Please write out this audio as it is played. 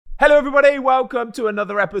Hello everybody, welcome to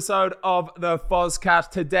another episode of the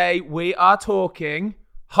Fozcast. Today we are talking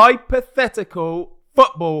Hypothetical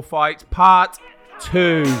Football Fight Part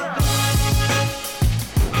 2.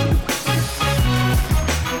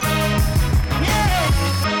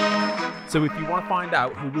 So if you want to find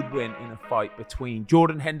out who would win in a fight between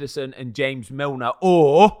Jordan Henderson and James Milner,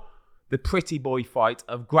 or the pretty boy fight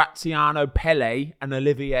of Graziano Pelle and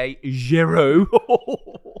Olivier Giroud,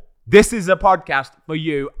 this is a podcast for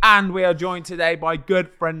you. And we are joined today by good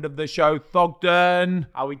friend of the show, Thogden.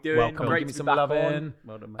 How are we doing? Welcome. Great Give me to some be back loving. on.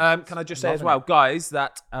 Well done, Can I just say as well, guys,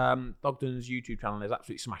 that Thogden's YouTube channel is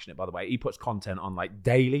absolutely smashing it, by the way. He puts content on like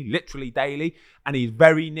daily, literally daily, and he's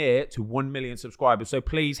very near to 1 million subscribers. So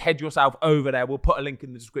please head yourself over there. We'll put a link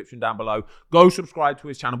in the description down below. Go subscribe to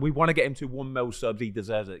his channel. We want to get him to 1 mil subs. He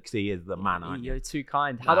deserves it because he is the man, aren't you? You're too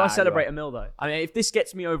kind. How do I celebrate a mil, though? I mean, if this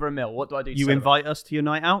gets me over a mil, what do I do to You celebrate? invite us to your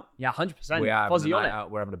night out? Yeah, 100%. We are having a Fozzy on night it.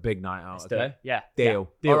 out. We're having a big night out. Let's do Okay. it. Yeah.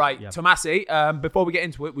 Deal. Yeah. All right, Yeah. Tomasi, before we get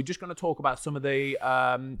into it, we're just going to talk about some of the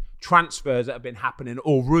transfers that have been happening,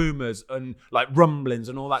 or rumours and like rumblings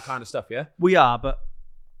and all that kind of stuff, yeah? We are, but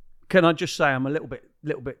can I just say I'm a little bit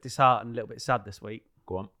disheartened, a little bit sad this week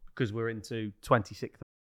Go on. because we're into 26th.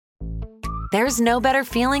 There's no better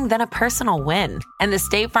feeling than a personal win. And the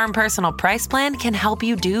State Farm Personal Price Plan can help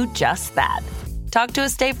you do just that. Talk to a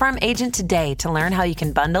State Farm agent today to learn how you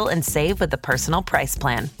can bundle and save with the Personal Price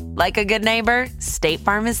Plan. Like a good neighbor, State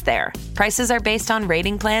Farm is there. Prices are based on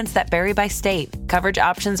rating plans that vary by state. Coverage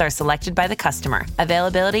options are selected by the customer.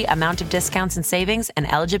 Availability, amount of discounts and savings,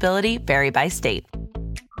 and eligibility vary by state.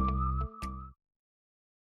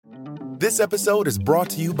 This episode is brought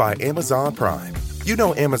to you by Amazon Prime. You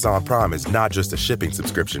know Amazon Prime is not just a shipping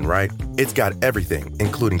subscription, right? It's got everything,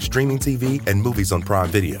 including streaming TV and movies on Prime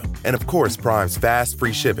Video. And of course, Prime's fast,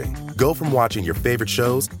 free shipping. Go from watching your favorite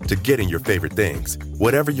shows to getting your favorite things.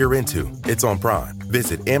 Whatever you're into, it's on Prime.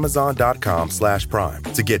 Visit Amazon.com/Prime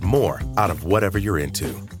to get more out of whatever you're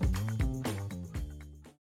into.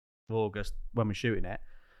 August, when we're shooting it,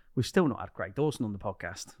 we've still not had Craig Dawson on the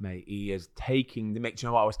podcast. Mate, he is taking the mix. You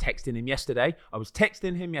know what? I was texting him yesterday.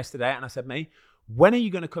 And I said, mate, when are you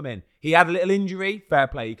going to come in? He had a little injury. Fair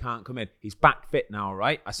play, he can't come in. He's back fit now, all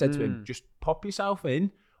right? I said to him, just pop yourself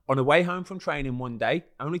in on the way home from training one day.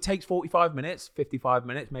 Only takes 45 minutes, 55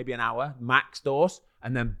 minutes, maybe an hour, max, Dawes.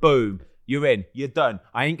 And then boom, you're in. You're done.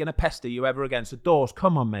 I ain't going to pester you ever again. So Dawes,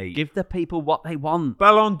 come on, mate. Give the people what they want.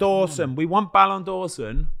 Ballon Dawson. We want Ballon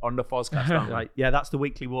Dawson on the Fozcast, don't we? Right, yeah, that's the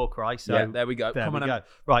weekly war cry. So Yeah, there we go. There Come we on, go.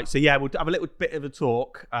 Right, so yeah, we'll have a little bit of a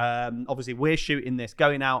talk. Obviously, we're shooting this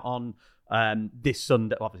going out on this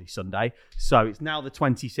Sunday, obviously Sunday. So it's now the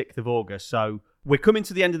 26th of August. So we're coming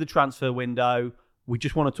to the end of the transfer window. We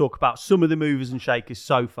just want to talk about some of the movers and shakers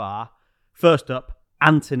so far. First up,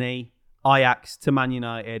 Anthony, Ajax to Man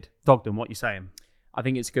United. Thogden, what you saying? I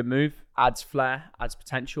think it's a good move. Adds flair, adds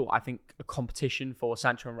potential. I think a competition for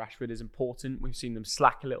Sancho and Rashford is important. We've seen them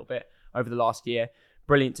slack a little bit over the last year.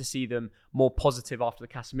 Brilliant to see them more positive after the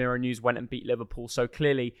Casemiro news went and beat Liverpool. So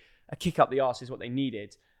clearly, a kick up the arse is what they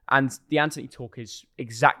needed. And the Anthony talk is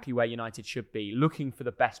exactly where United should be, looking for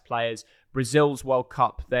the best players. Brazil's World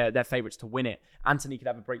Cup, they're favourites to win it. Anthony could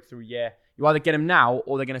have a breakthrough year. You either get him now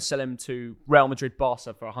or they're going to sell him to Real Madrid,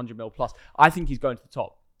 Barca for 100 mil plus. I think he's going to the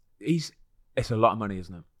top. It's a lot of money,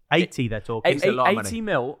 isn't it? 80, they're talking. It's a lot of 80 money.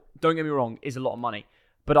 mil, don't get me wrong, is a lot of money.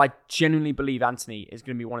 But I genuinely believe Anthony is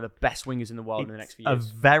going to be one of the best wingers in the world in the next few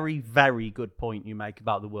years. A very, very good point you make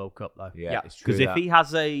about the World Cup, though. Yeah, it's true. Because if he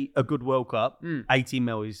has a good World Cup, 80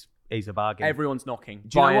 mil is a bargain. Everyone's knocking.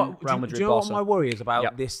 Do you know Bayern, what? Real Madrid, do you know what Barca. my worry is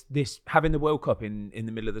about this having the World Cup in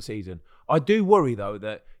the middle of the season? I do worry though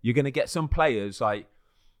that you're going to get some players like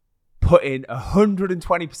putting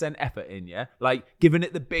 120% effort in, yeah, like giving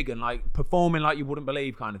it the big and like performing like you wouldn't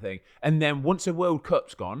believe kind of thing. And then once the World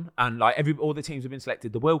Cup's gone and like all the teams have been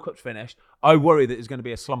selected, the World Cup's finished, I worry that there's going to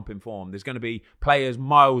be a slump in form. There's going to be players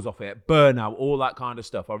miles off it, burnout, all that kind of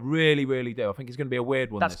stuff. I really, really do. I think it's going to be a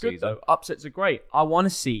weird one That's this good season. though. Upsets are great. I want to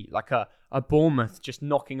see like a Bournemouth just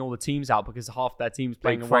knocking all the teams out because half their team's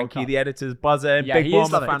playing Big a World Frankie, Cup. the editor's buzzing. Yeah, Big he is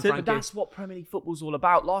Bournemouth loving fan it. But Frankie. that's what Premier League football's all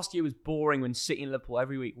about. Last year was boring when City and Liverpool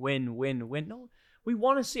every week win. No, we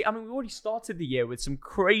want to see. I mean, we already started the year with some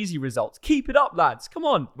crazy results. Keep it up, lads. Come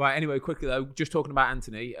on. Right, anyway, quickly though, just talking about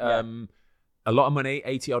Anthony. A lot of money,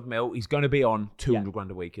 80 odd mil. He's going to be on 200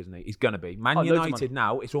 grand a week, isn't he? He's going to be. Man United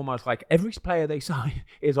now, it's almost like every player they sign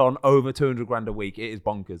is on over 200 grand a week. It is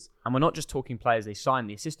bonkers. And we're not just talking players they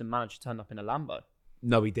signed. The assistant manager turned up in a Lambo.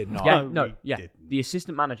 No, he did not. The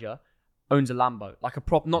assistant manager owns a Lambo, like a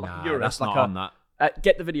prop, not like a Urus, that's like not on that.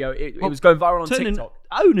 Get the video. It was going viral on turning, TikTok.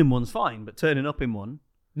 Owning one's fine, but turning up in one.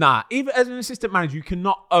 Nah, even as an assistant manager, you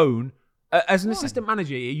cannot own. As an assistant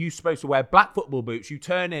manager, you're supposed to wear black football boots. You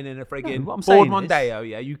turn in a friggin' Ford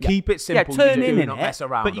Mondeo, You keep it simple. Turn you in not it, mess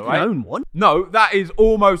around, but you right? can own one. No, that is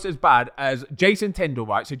almost as bad as Jason Tindall,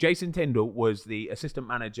 right? So Jason Tindall was the assistant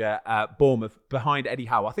manager at Bournemouth behind Eddie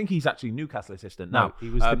Howe. I think he's actually Newcastle assistant now. No, he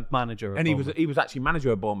was the manager. And he was actually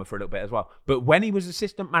manager of Bournemouth for a little bit as well. But when he was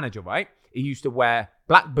assistant manager, right, he used to wear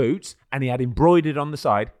black boots and he had embroidered on the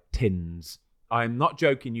side tins. I'm not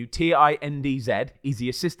joking you. TINDZ. He's the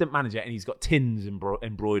assistant manager and he's got tins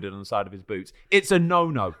embroidered on the side of his boots. It's a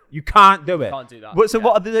no-no. You can't do it. Can't do that. So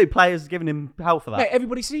what are the players giving him hell for that? Yeah,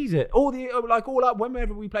 everybody sees it.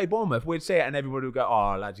 Whenever we play Bournemouth, we'd see it and everybody would go,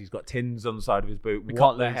 "Oh, lads, he's got tins on the side of his boot."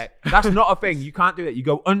 What the heck? That's not a thing. You can't do it. You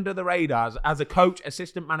go under the radars as a coach,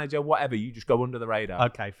 assistant manager, whatever. You just go under the radar.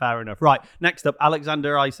 Okay, fair enough. Right. Next up,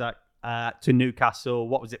 Alexander Isak to Newcastle.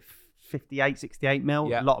 What was it? 58, 68 mil?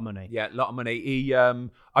 Yeah. A lot of money. Yeah, a lot of money. He,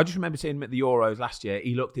 I just remember seeing him at the Euros last year.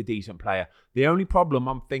 He looked a decent player. The only problem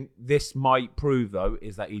I think this might prove, though,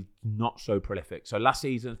 is that he's not so prolific. So last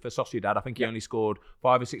season for Sociedad, I think he only scored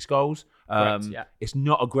 5 or 6 goals. Correct, It's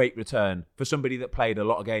not a great return for somebody that played a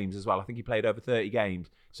lot of games as well. I think he played over 30 games.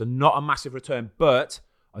 So not a massive return, but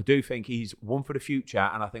I do think he's one for the future,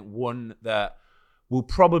 and I think one that will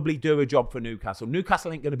probably do a job for Newcastle.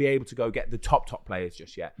 Newcastle ain't going to be able to go get the top players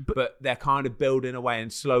just yet, but they're kind of building away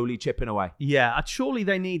and slowly chipping away. Yeah, surely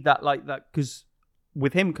they need that because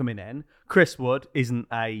with him coming in, Chris Wood isn't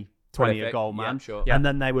a 20-goal man. Yeah, sure. And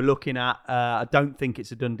then they were looking at, I don't think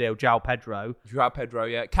it's a done deal, João Pedro.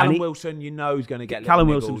 Yeah. Callum Wilson, he's going to get Callum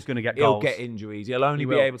Wilson's going to get goals. He'll get injuries. He'll only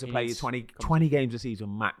be able to play 20 games a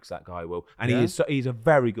season max, that guy will. And he's a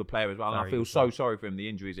very good player as well. And I feel so sorry for him, the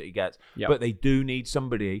injuries that he gets. Yep. But they do need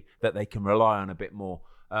somebody that they can rely on a bit more.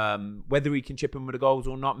 Whether he can chip in with the goals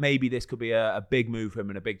or not, maybe this could be a big move for him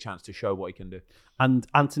and a big chance to show what he can do. And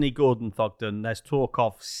Anthony Gordon Thogden, there's talk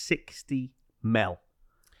of 60 mil.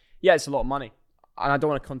 Yeah, it's a lot of money. And I don't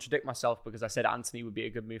want to contradict myself because I said Anthony would be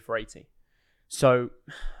a good move for 80. So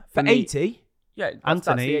for 80? Yeah,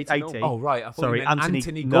 Anthony, that's the 80. mil. Oh, right. I thought Sorry, you meant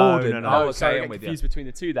Anthony Gordon. No. Oh, okay, sorry, I'm I'm with confused you. between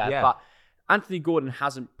the two there. Yeah. But Anthony Gordon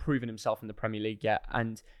hasn't proven himself in the Premier League yet.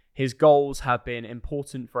 And his goals have been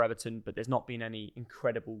important for Everton, but there's not been any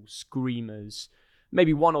incredible screamers.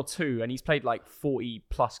 Maybe 1 or 2, and he's played like 40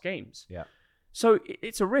 plus games. Yeah. So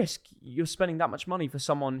it's a risk. You're spending that much money for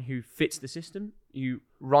someone who fits the system, who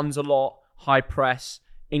runs a lot, high press,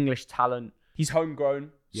 English talent. He's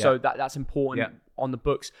homegrown, so that's important on the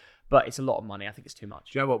books. But it's a lot of money. I think it's too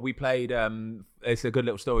much. Do you know what? We played, it's a good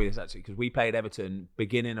little story, this actually, because we played Everton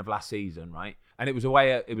beginning of last season, right? And it was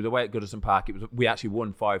away at Goodison Park. We actually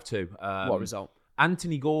won 5-2. What result?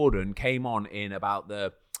 Anthony Gordon came on in about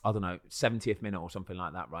the, 70th minute or something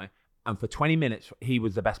like that, right? And for 20 minutes, he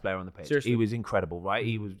was the best player on the pitch. Seriously? He was incredible, right?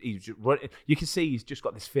 He was just you can see he's just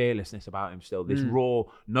got this fearlessness about him still. This raw,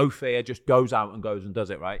 no fear, just goes out and goes and does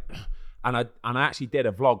it, right? And I actually did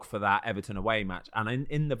a vlog for that Everton away match. And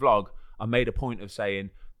in the vlog, I made a point of saying,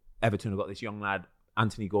 Everton have got this young lad,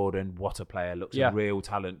 Anthony Gordon, what a player, looks a real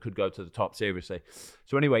talent, could go to the top, seriously.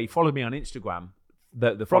 So anyway, he followed me on Instagram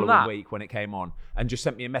the following week when it came on and just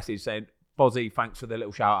sent me a message saying, Bozzy, thanks for the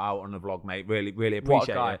little shout out on the vlog, mate. Really, really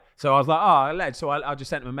appreciate it. So I was like, ledge. So I just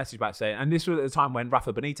sent him a message back saying, and this was at the time when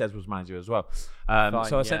Rafa Benitez was manager as well.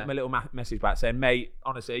 So I sent him a little message back saying, mate,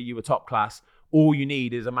 honestly, you were top class. All you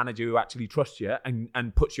need is a manager who actually trusts you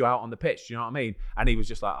and puts you out on the pitch. Do you know what I mean? And he was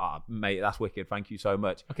just like, mate, that's wicked. Thank you so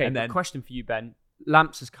much. Okay, and then question for you, Ben.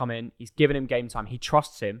 Lamps has come in. He's given him game time. He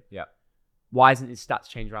trusts him. Yeah. Why isn't his stats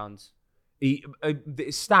changed rounds? The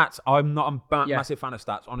stats, I'm not a massive fan of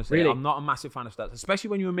stats, honestly. Really? I'm not a massive fan of stats, especially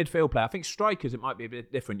when you're a midfield player. I think strikers, it might be a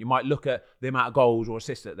bit different. You might look at the amount of goals or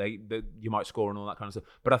assists that you might score and all that kind of stuff.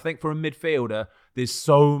 But I think for a midfielder, there's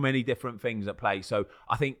so many different things at play. So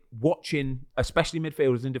I think watching, especially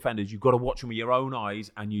midfielders and defenders, you've got to watch them with your own eyes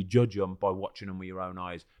and you judge them by watching them with your own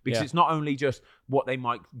eyes. Because it's not only just what they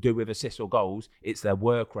might do with assists or goals, it's their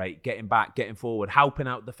work rate, getting back, getting forward, helping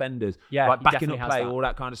out defenders, like backing up play, all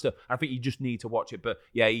that kind of stuff. I think you just need to watch it. But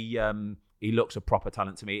yeah, he looks a proper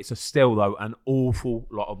talent to me. It's still, though, an awful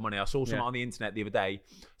lot of money. I saw something on the internet the other day.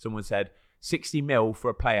 Someone said 60 mil for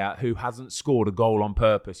a player who hasn't scored a goal on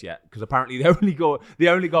purpose yet. Because apparently the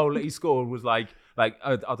only goal that he scored was like I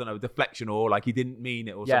don't know, deflection or like he didn't mean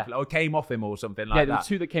it or something. Or came off him or something like that. Yeah, there were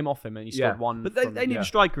 2 that came off him and he scored 1. But they need a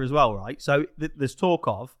striker as well, right? So there's talk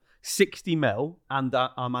of 60 mil and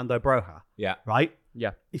Armando Broja. Yeah. Right?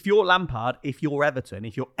 Yeah. If you're Lampard, if you're Everton,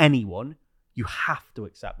 if you're anyone, you have to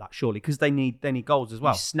accept that, surely, because they need goals as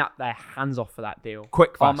well. You snap their hands off for that deal.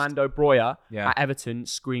 Quick, fast. Armando Broja at Everton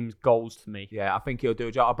screams goals to me. Yeah, I think he'll do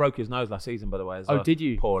a job. I broke his nose last season, by the way. As Oh, well. did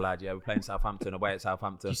you? Poor lad. Yeah, we're playing Southampton away at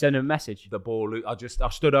Southampton. Did you send him a message? The ball, I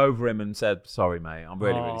stood over him and said, "Sorry, mate. I'm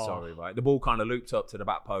really, really sorry." Right, the ball kind of looped up to the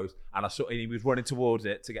back post, and he was running towards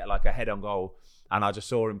it to get like a head on goal, and I just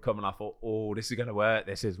saw him coming. I thought, "Oh, this is gonna work.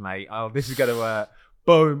 This is, mate. Oh, this is gonna work."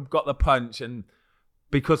 Boom, got the punch, and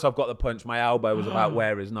because I've got the punch, my elbow was about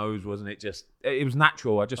where his nose was, and it was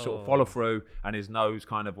natural. I just sort of followed through, and his nose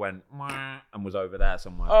kind of went and was over there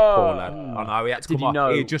somewhere. Poor lad. I know he had to come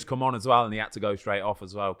on. He had just come on as well, and he had to go straight off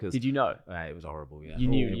as well. Did you know? It was horrible. Yeah, You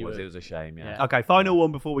knew it was a shame. Yeah. Okay, final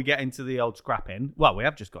one before we get into the old scrapping. Well, we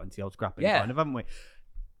have just got into the old scrapping, kind of, haven't we?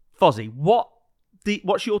 Fozzie,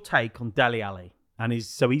 what's your take on Dele Alli? And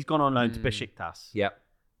he's gone on loan to Besiktas. Yep.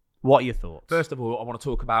 What are your thoughts? First of all, I want to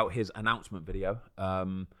talk about his announcement video.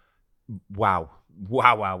 Wow.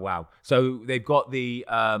 So they've got the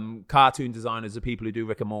cartoon designers, the people who do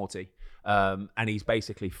Rick and Morty, and he's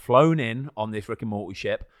basically flown in on this Rick and Morty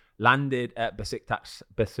ship, landed at Besiktas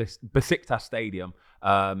Stadium.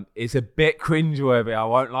 It's a bit cringeworthy, I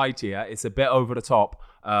won't lie to you. It's a bit over the top.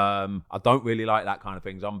 I don't really like that kind of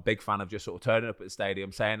things. I'm a big fan of just sort of turning up at the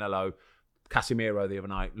stadium, saying hello. Casemiro the other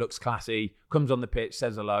night looks classy, comes on the pitch,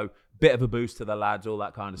 says hello, bit of a boost to the lads, all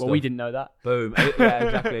that kind of stuff. Well, we didn't know that. Boom. Yeah,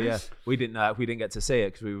 exactly. Yeah, we didn't know. We didn't get to see it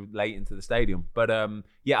because we were late into the stadium. But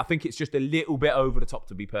I think it's just a little bit over the top,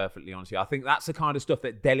 to be perfectly honest with you. I think that's the kind of stuff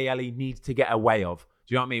that Dele Alli needs to get away of.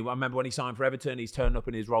 Do you know what I mean? I remember when he signed for Everton, he's turned up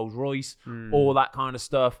in his Rolls Royce, all that kind of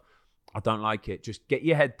stuff. I don't like it. Just get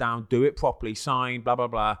your head down, do it properly, sign, blah, blah,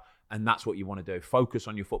 blah. And that's what you want to do. Focus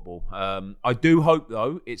on your football. I do hope,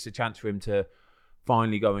 though, it's a chance for him to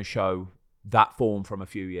finally go and show that form from a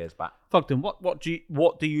few years back. Fogden, what do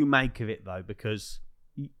you make of it though? Because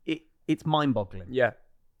it's mind-boggling. Yeah,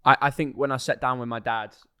 I think when I sat down with my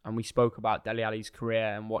dad and we spoke about Dele Alli's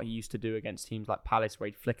career and what he used to do against teams like Palace, where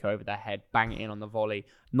he'd flick over their head, bang it in on the volley,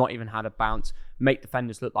 not even had a bounce, make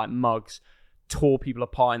defenders look like mugs, tore people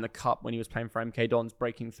apart in the cup when he was playing for MK Dons,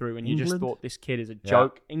 breaking through, and you just thought this kid is a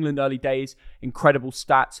joke. England early days, incredible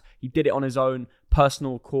stats. He did it on his own,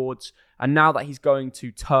 personal accords. And now that he's going to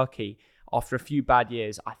Turkey after a few bad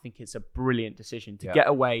years, I think it's a brilliant decision to get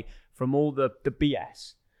away from all the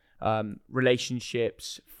BS,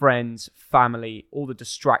 relationships, friends, family, all the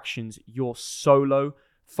distractions. You're solo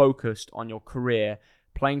focused on your career,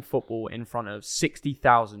 playing football in front of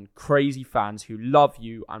 60,000 crazy fans who love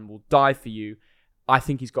you and will die for you. I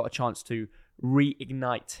think he's got a chance to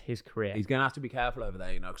reignite his career. He's going to have to be careful over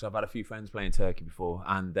there, because I've had a few friends playing Turkey before,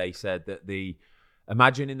 and they said that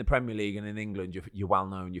imagine in the Premier League and in England, you're well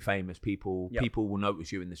known, you're famous, people will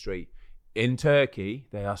notice you in the street. In Turkey,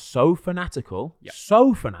 they are so fanatical,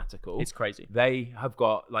 It's crazy. They have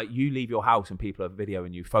got, you leave your house and people are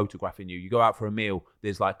videoing you, photographing you. You go out for a meal,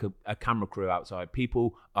 there's a camera crew outside.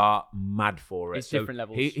 People are mad for it. It's different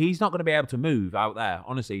levels. He's not going to be able to move out there.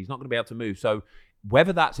 Honestly, he's not going to be able to move. So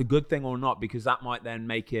whether that's a good thing or not, because that might then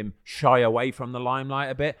make him shy away from the limelight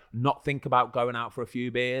a bit, not think about going out for a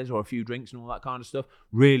few beers or a few drinks and all that kind of stuff,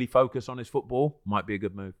 really focus on his football, might be a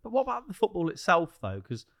good move. But what about the football itself, though?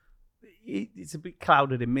 Because it's a bit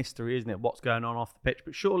clouded in mystery, isn't it, what's going on off the pitch?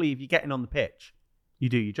 But surely if you're getting on the pitch, you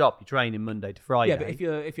do your job. You're training Monday to Friday. Yeah,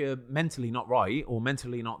 but if you're mentally not right or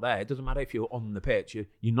mentally not there, it doesn't matter if you're on the pitch.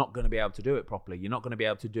 You're not going to be able to do it properly. You're not going to be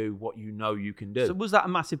able to do what you know you can do. So was that a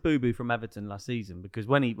massive boo-boo from Everton last season? Because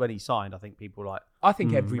when he signed, I think people were like... I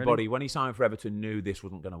think everybody, really? when he signed for Everton, knew this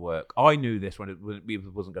wasn't going to work. I knew this when it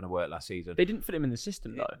wasn't going to work last season. They didn't fit him in the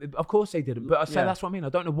system, though. Of course they didn't. But I say that's what I mean. I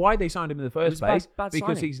don't know why they signed him in the first place. Bad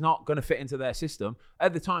because signing. he's not going to fit into their system.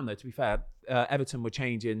 At the time, though, to be fair, Everton were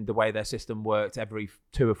changing the way their system worked every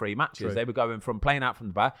 2 or 3 matches. True. They were going from playing out from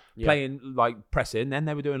the back, playing pressing, then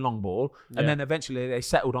they were doing long ball, and then eventually they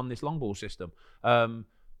settled on this long ball system.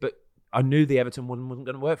 But I knew the Everton one wasn't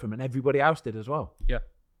going to work for him, and everybody else did as well. Yeah.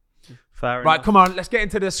 Fair Right, enough. come on, let's get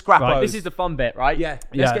into the scrappos. Right, this is the fun bit, right? Yeah,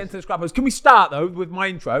 let's get into the scrappos. Can we start, though, with my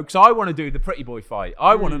intro? Because I want to do the pretty boy fight.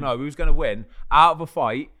 I want to know who's going to win out of a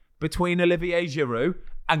fight between Olivier Giroud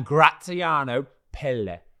and Graziano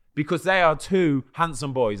Pelle. Because they are 2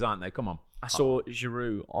 handsome boys, aren't they? Come on. I saw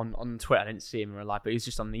Giroud on Twitter. I didn't see him in real life, but he was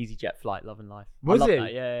just on an EasyJet flight, loving life. Was I love he?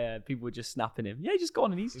 that. Yeah. People were just snapping him. Yeah, he just got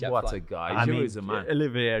on an EasyJet flight. What a guy. Giroud's a man.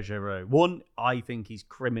 Olivier Giroud. One, I think he's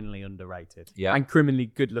criminally underrated. Yeah. And criminally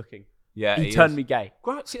good looking. Yeah, he turned me gay.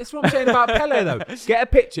 Great. See, that's what I'm saying about Pele, though. Get a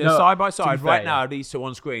picture side by side fair, right now, these 2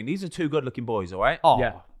 on screen. These are 2 good-looking boys, all right? Oh,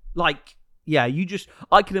 Yeah. Yeah,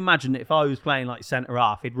 I can imagine that if I was playing like centre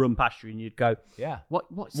half, he'd run past you and you'd go, Yeah. What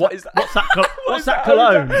is that? What's that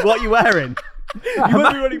cologne? What are you wearing? He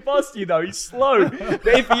won't be running past you though. He's slow. But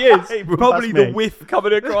if he is, probably the whiff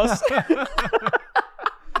coming across.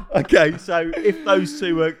 Okay, so if those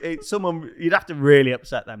two are someone, you'd have to really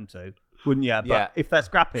upset them two, wouldn't you? But Yeah. if they're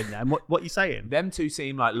scrapping, then what are you saying? Them two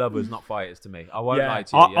seem like lovers, not fighters to me. I won't Yeah. lie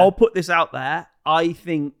to you. I'll put this out there. I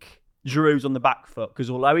think Giroud's on the back foot because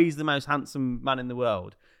although he's the most handsome man in the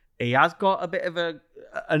world, he has got a bit of a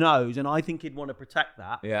nose, and I think he'd want to protect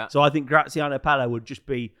that. Yeah. So I think Graziano Pelle would just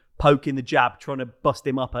be poking the jab, trying to bust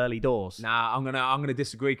him up early doors. Nah, I'm gonna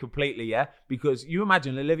disagree completely, yeah. Because you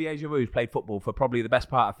imagine Olivier Giroud's played football for probably the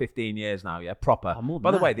best part of 15 years now, yeah, proper. more than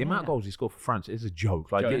By the that, way, the amount of goals he scored for France is a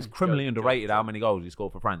joke. Like, it's criminally joke. underrated how many goals he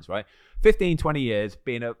scored for France, right? 15, 20 years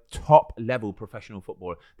being a top level professional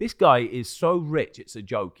footballer. This guy is so rich, it's a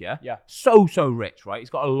joke, yeah. Yeah. So rich, right?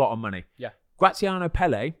 He's got a lot of money. Yeah. Graziano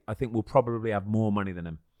Pelle, I think, will probably have more money than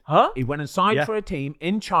him. Huh? He went and signed Yeah. for a team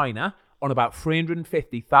in China on about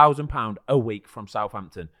 £350,000 a week from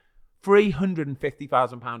Southampton.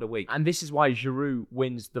 £350,000 a week. And this is why Giroud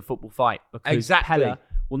wins the football fight. Because Exactly. Pelle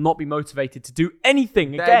will not be motivated to do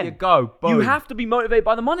anything There again. you go. Boom. You have to be motivated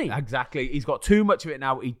by the money. Exactly. He's got too much of it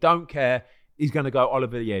now. He don't care. He's going to go,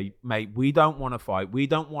 Olivier, mate, we don't want to fight. We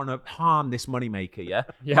don't want to harm this moneymaker, yeah?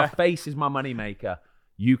 Yeah. My face is my moneymaker.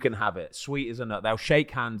 You can have it. Sweet as a nut. They'll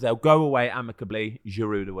shake hands. They'll go away amicably.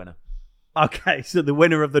 Giroud the winner. Okay, so the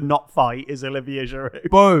winner of the not fight is Olivier Giroud.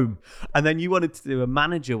 Boom. And then you wanted to do a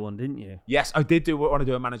manager one, didn't you? Yes, I did want to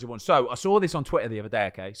do a manager one. So I saw this on Twitter the other day,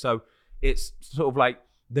 okay? So it's sort of like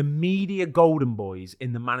the media golden boys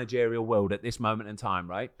in the managerial world at this moment in time,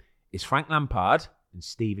 right? It's Frank Lampard and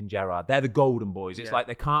Steven Gerrard. They're the golden boys. It's like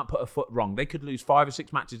they can't put a foot wrong. They could lose 5 or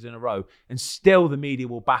 6 matches in a row and still the media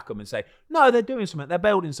will back them and say, no, they're doing something. They're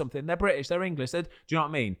building something. They're British. They're English. Do you know what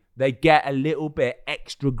I mean? They get a little bit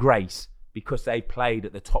extra grace because they played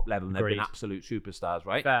at the top level and they've been absolute superstars,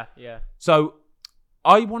 right? Fair, yeah. So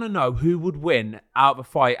I want to know who would win out of a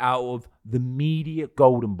fight out of the media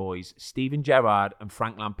golden boys, Steven Gerrard and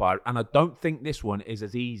Frank Lampard. And I don't think this one is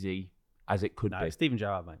as easy as it could be. Steven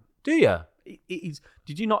Gerrard, mate. Do you?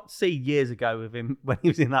 Did you not see years ago with him when he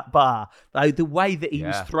was in that bar, the way that he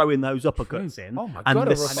was throwing those uppercuts in? Oh my and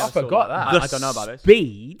God, I forgot that. I don't know about it.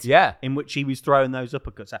 Speed Yeah. in which he was throwing those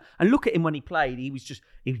uppercuts out. And look at him when he played. He was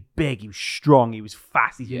big, he was strong, he was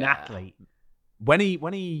fast, he's an athlete. When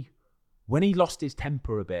he lost his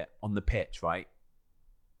temper a bit on the pitch, right?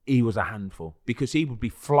 He was a handful because he would be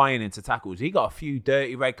flying into tackles. He got a few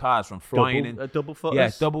dirty red cards from flying in. Double footers? Yeah,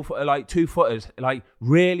 double footer, like 2 footers, like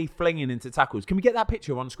really flinging into tackles. Can we get that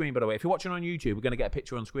picture on screen, by the way? If you're watching on YouTube, we're going to get a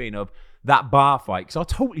picture on screen of that bar fight because I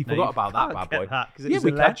totally forgot about that bad boy. Because it was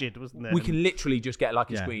alleged, wasn't it? We can literally just get like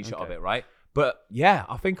a screenshot of it, right? But yeah,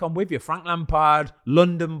 I think I'm with you. Frank Lampard,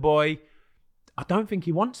 London boy. I don't think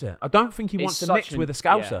he wants it. I don't think he wants to mix with a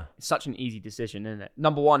Scouser. Yeah, it's such an easy decision, isn't it?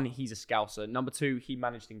 Number one, he's a Scouser. Number two, he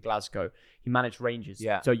managed in Glasgow. He managed Rangers.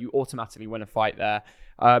 Yeah. So you automatically win a fight there.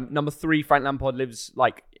 Number three, Frank Lampard lives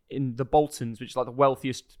like in the Boltons, which is like the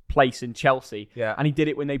wealthiest place in Chelsea. Yeah. And he did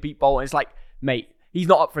it when they beat Bolton. It's like, mate, he's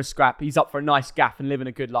not up for a scrap. He's up for a nice gaff and living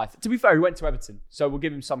a good life. To be fair, he went to Everton, so we'll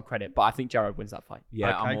give him some credit. But I think Gerrard wins that fight.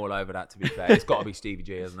 Yeah, Okay. I'm all over that, to be fair. It's got to be Stevie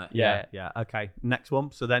G, isn't it? Yeah. Okay. Next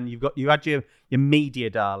one. So then you had your media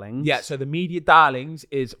darlings. Yeah, so the media darlings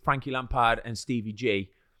is Frankie Lampard and Stevie G.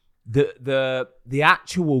 The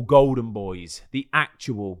actual golden boys, the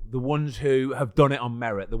ones who have done it on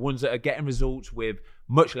merit, the ones that are getting results with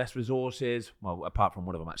much less resources. Well, apart from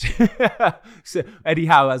one of them, actually. So Eddie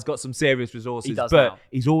Howe has got some serious resources, He does but now.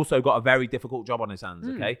 he's also got a very difficult job on his hands,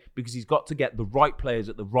 okay? Because he's got to get the right players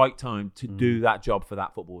at the right time to do that job for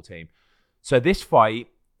that football team. So this fight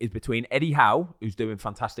is between Eddie Howe, who's doing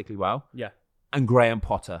fantastically well, Yeah. and Graham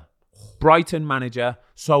Potter. Brighton manager,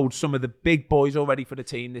 sold some of the big boys already for the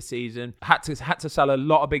team this season. Had to sell a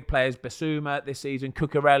lot of big players. Basuma this season,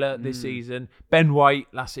 Cucurella this season, Ben White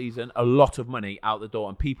last season. A lot of money out the door,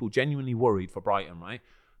 and people genuinely worried for Brighton, right?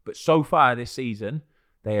 But so far this season,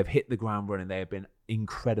 they have hit the ground running. They have been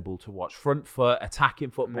incredible to watch. Front foot, attacking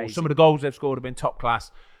football. Amazing. Some of the goals they've scored have been top class.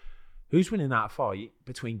 Who's winning that fight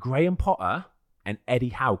between Graham Potter and Eddie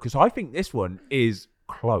Howe? Because I think this one is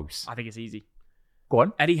close. I think it's easy. Go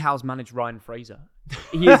on. Eddie Howe's managed Ryan Fraser.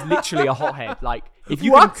 He is literally a hothead. Like, if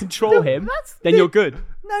you can control him, then you're good.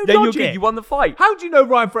 Then you're good. You won the fight. How do you know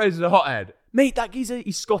Ryan Fraser's a hothead? Mate, that geezer,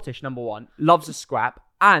 he's Scottish, number one. Loves a scrap.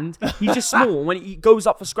 And he's just small. And when he goes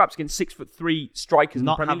up for scraps against 6'3" strikers in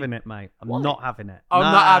the Not Premier having League. it, mate. I'm not having it. I'm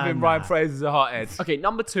Nah, not having nah. Ryan Fraser as a hothead. Okay,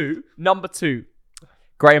 number two,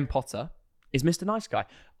 Graham Potter. is Mr. Nice Guy.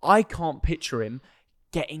 I can't picture him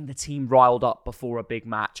getting the team riled up before a big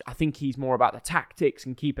match. I think he's more about the tactics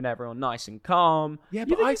and keeping everyone nice and calm. Yeah,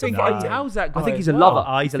 but I think Eddie Howe's that guy. I think he's as a well. lover.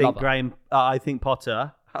 I He's a think lover. Graham. I think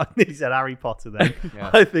Potter. I nearly said Harry Potter then. Yeah.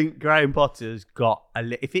 I think Graham Potter's got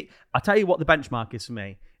a. I tell you what the benchmark is for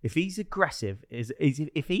me. If he's aggressive,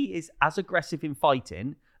 if he is as aggressive in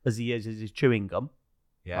fighting as he is as his chewing gum,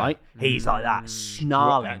 Yeah. right? He's like that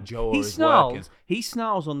snarling. That jaw He is snarls. working. He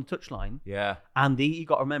snarls on the touchline. Yeah. And you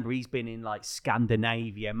got to remember, he's been in like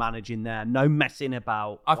Scandinavia, managing there, no messing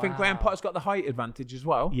about. I think Graham Potter's got the height advantage as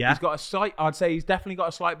well. Yeah. He's got a slight, I'd say he's definitely got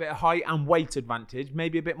a slight bit of height and weight advantage,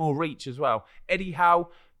 maybe a bit more reach as well. Eddie Howe,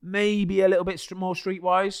 maybe a little bit more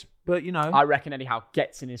streetwise, but you know. I reckon Eddie Howe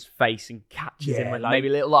gets in his face and catches him with like, maybe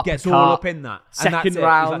a little uppercut. gets all up in that. And Second that's it.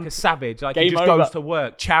 round. He's like a savage. Like he Game just over. goes to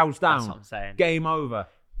work, chows down. That's what I'm saying. Game over.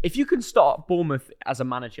 If you can start Bournemouth as a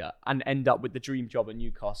manager and end up with the dream job at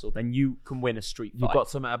Newcastle, then you can win a street fight. You've got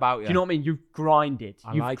something about you. Do you know what I mean? You've grinded.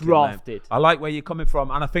 I You've like it, grafted. mate. I like where you're coming from,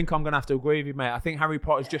 and I think I'm going to have to agree with you, mate. I think Harry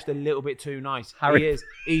Potter's just a little bit too nice. He is.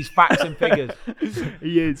 He's facts and figures.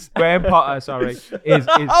 He is. Graham Potter, sorry, is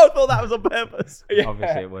I thought that was on purpose.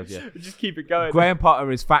 obviously it was, yeah. Just keep it going. Graham Potter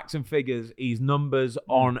is facts and figures. He's numbers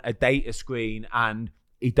on a data screen, and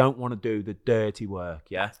he don't want to do the dirty work.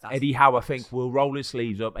 Yeah, That's Eddie Howe, I think, will roll his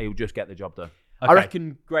sleeves up. He'll just get the job done. I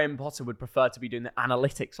reckon Graham Potter would prefer to be doing the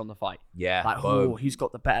analytics on the fight. Yeah, Like, boom. who's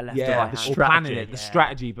got the better left or Yeah, right the hand? planning it, Yeah. the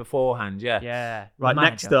strategy beforehand. Yeah, Yeah. Right, The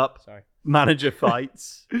next manager. up, Sorry. manager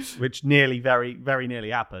fights, which very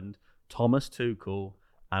nearly happened. Thomas Tuchel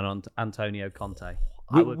and Antonio Conte.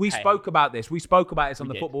 We spoke about this. We spoke about this on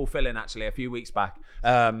the did. Football Fill-In actually a few weeks back,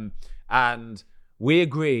 and we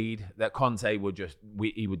agreed that Conte would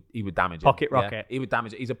he would damage him. Pocket Yeah? rocket. He would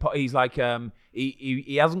damage it. He's like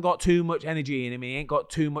he hasn't got too much energy in him. He ain't got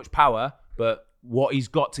too much power, but what he's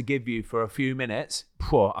got to give you for a few minutes,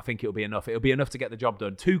 I think it'll be enough. It'll be enough to get the job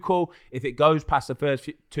done. Tuchel, if it goes past the first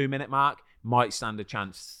 2-minute mark, might stand a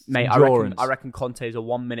chance. Mate, Endurance. I reckon Conte is a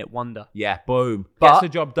 1 minute wonder. Yeah, boom. Gets the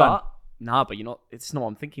job done. But you're not. It's not what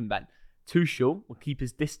I'm thinking, Ben. Tuchel will keep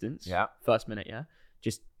his distance. Yeah. First minute, yeah.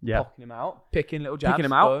 Just Yeah. pocking him out. Picking little jabs. Picking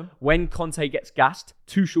him out. boom. When Conte gets gassed,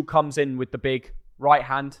 Tuchel comes in with the big right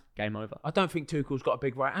hand. Game over. I don't think Tuchel's got a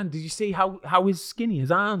big right hand. Did you see how his skinny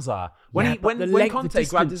his arms are? When Yeah, he but the when leg- the Conte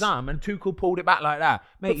grabbed his distance. arm and Tuchel pulled it back like that,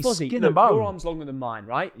 mate, But he's Fozzie, skin look, and bone. your arm's longer than mine,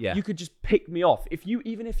 right? Yeah. You could just pick me off.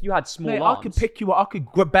 Even if you had small Mate, arms. I could pick you up. I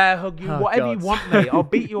could bear hug you, Oh, whatever God. you want, mate. I'll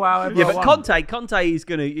beat you however Yeah, I but want. Conte is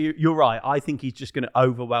gonna. You're right. I think he's just gonna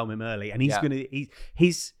overwhelm him early, and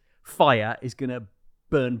his fire is gonna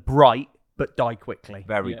burn bright but die quickly.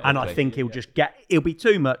 Very And I quickly. think it'll be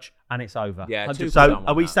too much, and it's over. Yeah, Tuchel's So done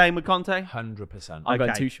are we with that. staying with Conte? 100%. I'm going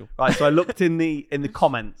Tuchel. Right. So I looked in the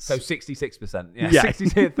comments. So 66%. Yeah, Yeah.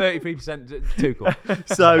 33% Tuchel.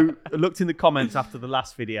 So I looked in the comments after the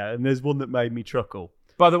last video, and there's one that made me chuckle.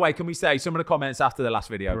 By the way, can we say some of the comments after the last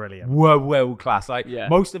video Brilliant. were world class? Like Yeah.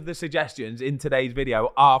 most of the suggestions in today's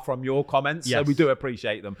video are from your comments, so Yes. we do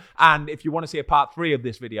appreciate them. And if you want to see a part 3 of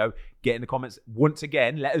this video, get in the comments once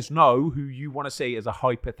again. Let us know who you want to see as a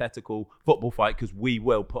hypothetical football fight, because we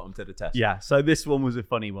will put them to the test. Yeah. So this one was a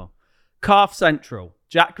funny one. Calf Central.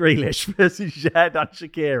 Jack Grealish versus Xherdan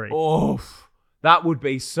Shaqiri. Oh, that would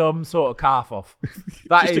be some sort of calf off.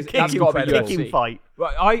 That's Just a incredible. kicking fight.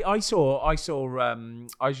 Right, I saw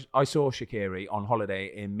Shaqiri on holiday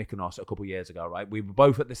in Mykonos a couple of years ago. Right, we were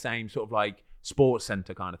both at the same sort of like sports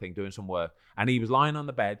center kind of thing, doing some work, and he was lying on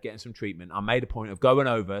the bed getting some treatment. I made a point of going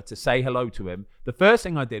over to say hello to him. The first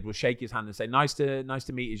thing I did was shake his hand and say, "Nice to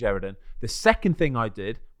meet you, Sheridan." The second thing I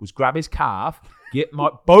did was grab his calf, get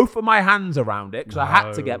both of my hands around it, because I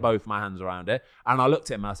had to get both my hands around it, and I looked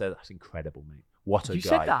at him and I said, "That's incredible, mate. What a You guy."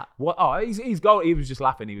 said that? What? Oh, he's got. He was just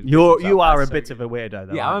laughing. He was. You are a bit of a weirdo,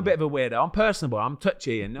 though. Yeah, I'm a aren't bit of a weirdo. I'm personable. I'm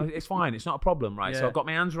touchy, and it's fine. It's not a problem, right? So Yeah. I got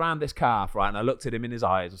my hands around this calf, right, and I looked at him in his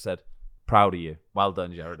eyes and said, "Proud of you. Well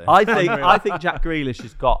done, Sheridan." I think Jack Grealish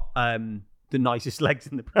has got the nicest legs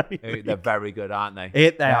in the Premier League. They're very good, aren't they?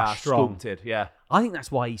 They are strong. Sculpted, yeah. I think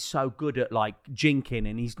that's why he's so good at like jinking,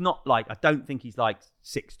 and he's not like, I don't think he's like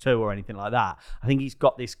 6'2" or anything like that. I think he's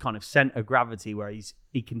got this kind of center of gravity where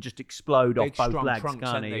he can just explode Big, off both strong legs, trunks,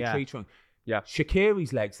 can't aren't he? they? Yeah. Tree trunk. Yeah.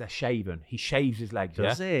 Shaqiri's legs, they're shaven. He shaves his legs,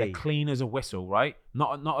 Does yeah? he? They're clean as a whistle, right?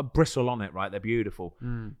 Not a bristle on it, right? They're beautiful.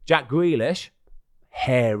 Hmm. Jack Grealish,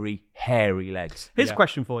 hairy legs. Here's a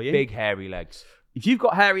question for you. Big, hairy legs. If you've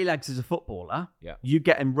got hairy legs as a footballer, Yeah. you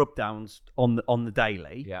getting rub downs on the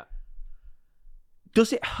daily. Yeah.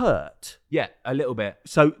 Does it hurt? Yeah, a little bit.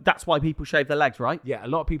 So that's why people shave their legs, right? Yeah, a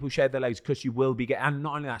lot of people shave their legs because you will be getting, and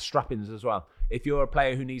not only that, strappings as well. If you're a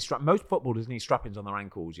player who needs most footballers need strappings on their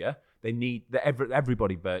ankles, yeah? They need,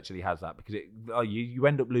 everybody virtually has that because you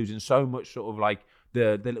end up losing so much sort of like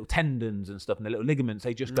the little tendons and stuff and the little ligaments,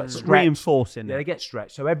 they just get stretched. Reinforcing They get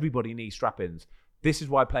stretched. So everybody needs strappings. This is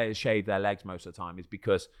why players shave their legs most of the time, is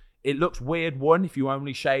because it looks weird, if you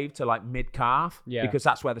only shave to like mid-calf, because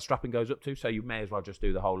that's where the strapping goes up to, so you may as well just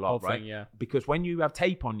do the whole lot, right? Thing, yeah. Because when you have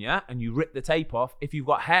tape on you and you rip the tape off, if you've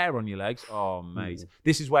got hair on your legs, mate,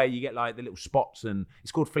 this is where you get like the little spots, and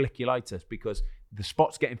it's called folliculitis because the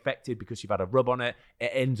spots get infected because you've had a rub on it.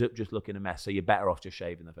 It ends up just looking a mess, so you're better off just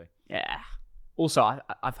shaving the thing. Yeah. Also,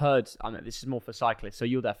 I've heard, this is more for cyclists, so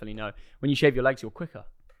you'll definitely know, when you shave your legs, you're quicker.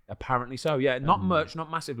 Apparently so, yeah. Not much,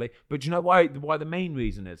 not massively. But do you know why the main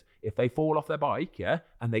reason is? If they fall off their bike,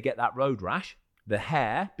 and they get that road rash, the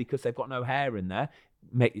hair, because they've got no hair in there,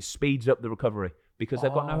 it speeds up the recovery. Because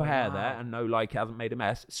they've got no hair there and no, hasn't made a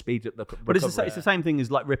mess, speeds up the recovery. But it's the same thing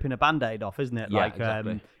as like ripping a Band-Aid off, isn't it? Yeah, like,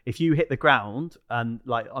 exactly. If you hit the ground and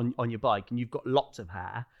like on your bike and you've got lots of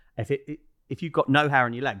hair, if you've got no hair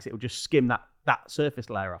on your legs, it will just skim that surface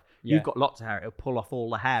layer off. Yeah. You've got lots of hair, it'll pull off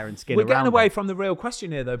all the hair and skin. We're getting away from the real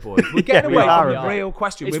question here, though, boys. We're getting away from the real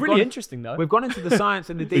question. It's really interesting, though. We've gone into the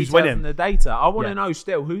science and the details and the data. I want to know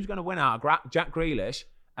still who's going to win out of Jack Grealish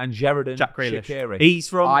and Shaqiri.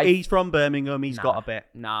 He's from Birmingham. He's got a bit.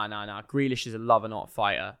 Nah. Grealish is a lover, not a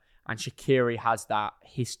fighter, and Shaqiri has that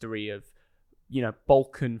history of,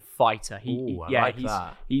 Balkan fighter. I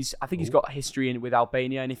think he's got a history with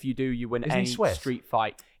Albania, and if you do, you win any street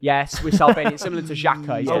fight. Yeah, Swiss Albanian, similar to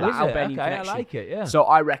Xhaka. He's got that Albanian connection. I like it, yeah. So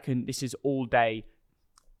I reckon this is all day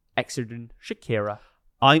Exodus Shakira.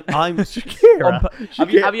 I'm Shakira.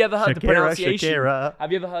 Have you ever heard the pronunciation? Shakira.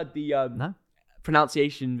 Have you ever heard the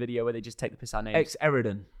pronunciation video where they just take the piss out of names?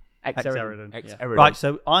 Ex-Eridan. Right,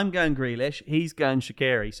 so I'm going Grealish. He's going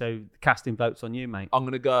Shaqiri. So casting votes on you, mate. I'm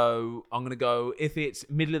gonna go. If it's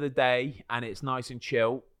middle of the day and it's nice and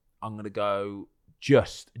chill, I'm gonna go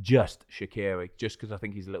just Shaqiri, just because I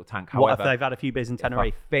think he's a little tank. However, what if they've had a few beers in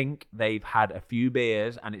Tenerife? I think they've had a few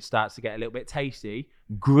beers and it starts to get a little bit tasty.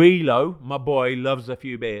 Grillo, my boy, loves a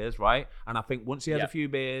few beers, right? And I think once he has a few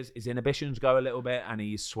beers, his inhibitions go a little bit and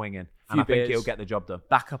he's swinging. And I think he'll get the job done.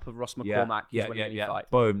 Backup of Ross McCormack. Yeah.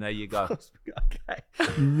 Fight. Boom, there you go. Okay.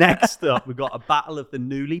 Next up, we've got a battle of the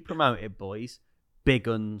newly promoted boys. Big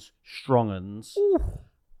uns, strong uns.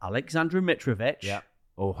 Alexander Mitrović. Yeah.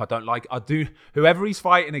 Oh, I do. Whoever he's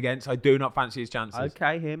fighting against, I do not fancy his chances.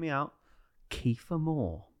 Okay, hear me out. Kiefer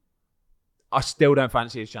Moore. I still don't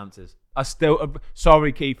fancy his chances.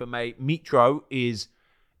 Sorry, Kiefer, mate. Mitro is,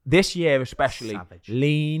 this year especially, savage.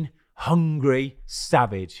 Lean, hungry,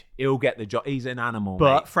 savage. He'll get the job. He's an animal,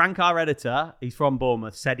 But mate. Frank, our editor, he's from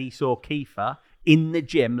Bournemouth, said he saw Kiefer in the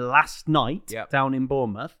gym last night down in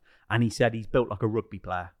Bournemouth, and he said he's built like a rugby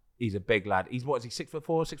player. He's a big lad. He's, 6'4",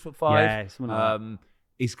 6'5"? Yeah, something like that.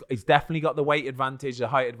 He's definitely got the weight advantage, the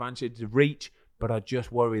height advantage, the reach, but I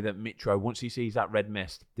just worry that Mitro, once he sees that red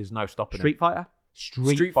mist, there's no stopping him. Street fighter?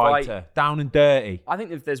 Street fighter. Down and dirty. I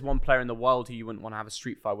think if there's one player in the world who you wouldn't want to have a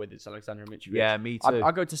street fight with, it's Alexander Mitrović. Yeah, me too.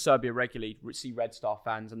 I go to Serbia regularly, see Red Star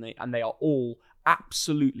fans, and they are all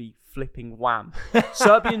absolutely flipping wham.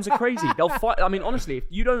 Serbians are crazy. They'll fight. I mean, honestly,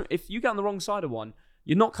 if you get on the wrong side of one,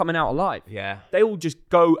 you're not coming out alive. Yeah. They all just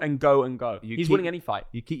go and go and go. He's winning any fight.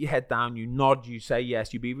 You keep your head down, you nod, you say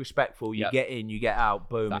yes, you be respectful, you get in, you get out,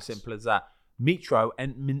 boom, as simple as that. Mitro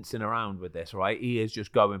ain't mincing around with this, right? He is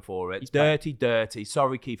just going for it. He's dirty.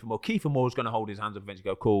 Sorry, Kiefer Moore. Kiefer Moore's going to hold his hands up and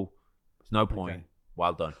eventually go, cool. There's no point. Okay.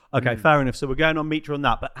 Well done. Okay, fair enough. So we're going on Mitro on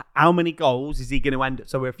that. But how many goals is he going to end up?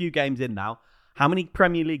 So we're a few games in now. How many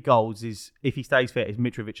Premier League goals is, if he stays fit, is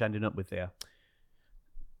Mitrović ending up with here?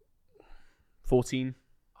 14.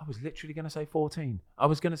 I was literally going to say 14.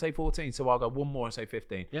 So I'll go one more and say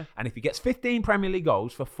 15. Yeah. And if he gets 15 Premier League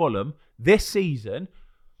goals for Fulham this season,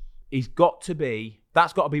 that's got to be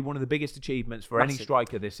one of the biggest achievements for any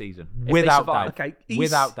striker this season. Without doubt. Okay,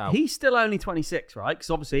 without doubt. He's still only 26, right? Because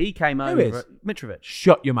obviously he came over Mitrović.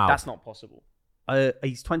 Shut your mouth. That's not possible.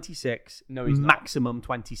 He's 26. No, he's maximum not.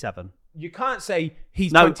 27. You can't say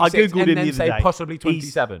he's 26 I Googled and him then the say other day. possibly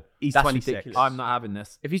 27. He's That's 26. ridiculous. I'm not having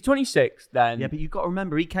this. If he's 26, then... Yeah, but you've got to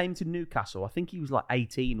remember, he came to Newcastle. I think he was like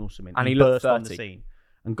 18 or something. And he looked burst on the 30. scene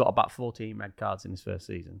and got about 14 red cards in his first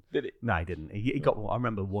season. Did he? No, he didn't. He got one. I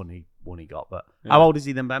remember one he got. But how old is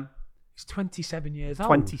he then, Ben? He's 27 years old.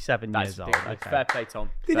 27 That's years old. ridiculous. Okay. Fair play, Tom.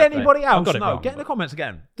 Did Fair anybody play. else got it know? wrong, Get in the comments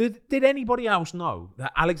again. Did anybody else know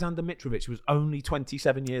that Alexander Mitrović was only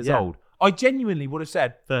 27 years old? I genuinely would have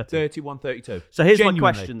said 30. 31, 32. So here's Genuinely.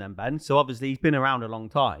 my question then, Ben. So obviously he's been around a long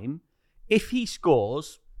time. If he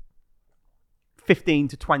scores 15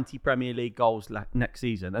 to 20 Premier League goals next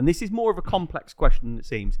season, and this is more of a complex question than it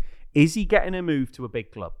seems, is he getting a move to a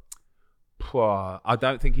big club? I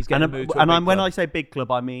don't think he's getting a move to a big when club. I say big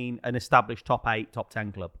club, I mean an established top 8, top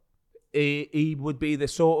 10 club. He would be the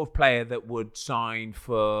sort of player that would sign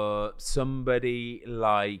for somebody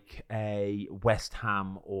like a West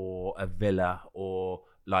Ham or a Villa or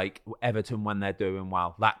like Everton when they're doing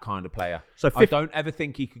well. That kind of player. So I don't ever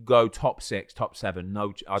think he could go top 6, top 7.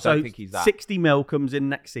 No, I don't think he's that. 60 mil comes in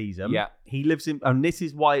next season. Yeah. He lives in, and this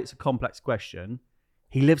is why it's a complex question.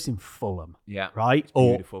 He lives in Fulham. Yeah. Right? It's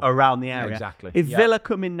or beautiful. around the area. Exactly. If Villa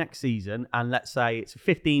come in next season and let's say it's a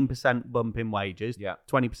 15% bump in wages,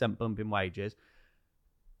 20% bump in wages,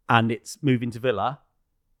 and it's moving to Villa,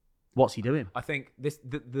 what's he doing? I think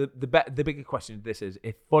the bigger question of this is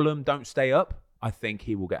if Fulham don't stay up, I think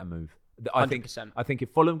he will get a move. 100%. I think if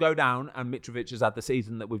Fulham go down and Mitrović has had the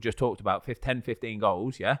season that we've just talked about, 10, 15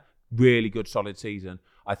 goals, really good, solid season,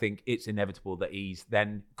 I think it's inevitable that he's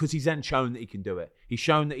then, because he's then shown that he can do it. He's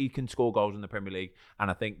shown that he can score goals in the Premier League,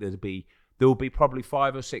 and I think there will be probably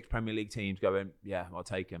 5 or 6 Premier League teams going, yeah, I'll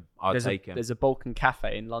take him. There's a Balkan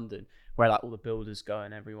cafe in London where like all the builders go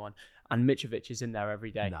and everyone, and Mitrović is in there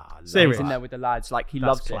every day. Serious? He's in there with the lads, like he That's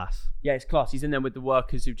loves class. it. Yeah, it's class. He's in there with the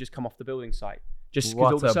workers who've just come off the building site, just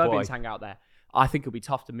because all the Serbians hang out there. I think it'll be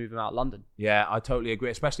tough to move him out of London. Yeah, I totally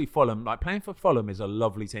agree. Especially Fulham. Like playing for Fulham is a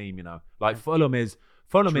lovely team, you know. Like Fulham is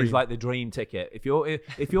like the dream ticket. If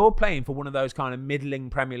you're playing for one of those kind of middling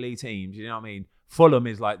Premier League teams, you know what I mean? Fulham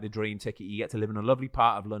is like the dream ticket. You get to live in a lovely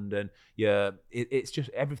part of London. It's just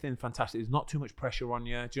everything fantastic. There's not too much pressure on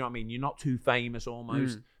you. Do you know what I mean? You're not too famous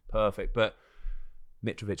almost. Perfect. But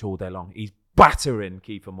Mitrović all day long. He's battering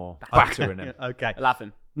Kiefer Moore. Battering him. Okay.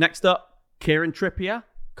 Laughing. Next up, Kieran Trippier,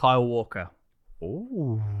 Kyle Walker.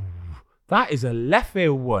 Oh, that is a left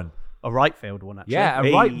field one. A right field one, actually. Yeah,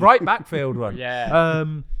 a right backfield one. Yeah.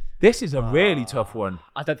 This is a really tough one.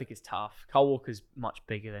 I don't think it's tough. Kyle Walker's much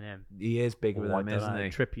bigger than him. He is bigger than him, isn't he?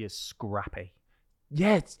 Trippier's scrappy.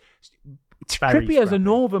 Yeah, very Trippier's scrappy. a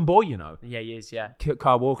northern boy, you know. Yeah, he is, yeah.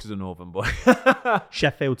 Kyle Walker's a northern boy.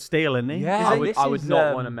 Sheffield Steel, isn't he? Yeah. I would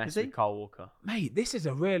not want to mess with Kyle Walker. Mate, this is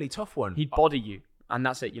a really tough one. He'd body you, and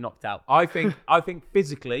that's it. You're knocked out. I think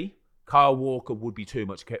physically, Kyle Walker would be too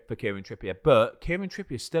much for Kieran Trippier, but Kieran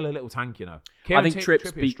Trippier's still a little tank, you know. I think Trips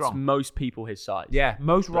Trippier's beats strong. most people his size. Yeah,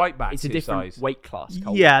 most right backs. It's a his different size. weight class.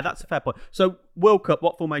 Yeah, that's a fair point. So, World Cup,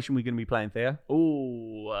 what formation are we going to be playing, Thea?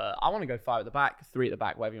 I want to go 5 at the back, 3 at the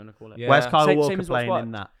back, whatever you want to call it. Yeah. Where's Kyle Same Walker as what's playing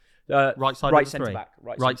in worked. that? Right side right of the centre three? back.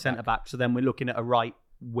 Right centre back. So then we're looking at a right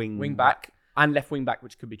wing back and left wing back,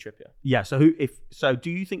 which could be Trippier. Yeah. So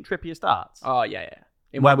do you think Trippier starts? Oh yeah.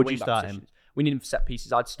 In Where one of would the you wing-back start him? positions. We need him for set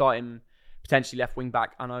pieces. I'd start him potentially left wing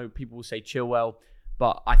back. I know people will say Chilwell,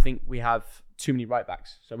 but I think we have too many right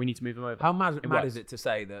backs, so we need to move him over. How mad is it to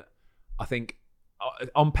say that? I think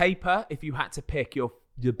on paper, if you had to pick your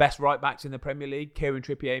best right backs in the Premier League, Kieran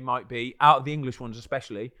Trippier might be, out of the English ones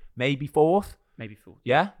especially, maybe 4th. Maybe 4th.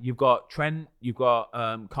 Yeah, you've got Trent, you've got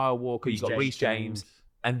Kyle Walker, you've got Reece James,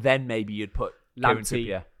 and then maybe you'd put Kieran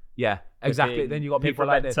Trippier. Yeah, exactly. Then you've got people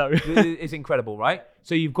like this. It's incredible, right?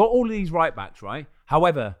 So you've got all of these right backs, right?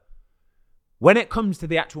 However, when it comes to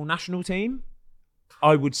the actual national team,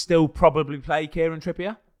 I would still probably play Kieran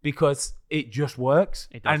Trippier because it just works.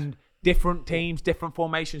 It does. And different teams, different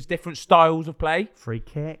formations, different styles of play. Free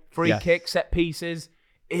kick, Set pieces.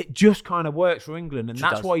 It just kind of works for England, and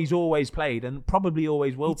that's why he's always played and probably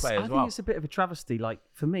always will play as well. I think it's a bit of a travesty. Like,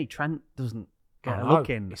 for me, Trent doesn't get a know. look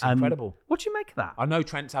in. It's incredible. What do you make of that? I know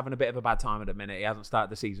Trent's having a bit of a bad time at the minute. He hasn't started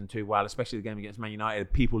the season too well, especially the game against Man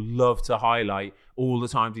United. People love to highlight all the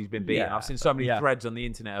times he's been beaten. Yeah, I've seen so many threads on the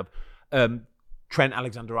internet of Trent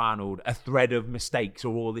Alexander-Arnold, a thread of mistakes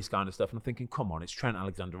or all this kind of stuff. And I'm thinking, come on, it's Trent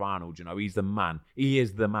Alexander-Arnold. You know, he's the man. He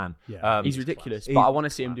is the man. Yeah. He's ridiculous, but I want to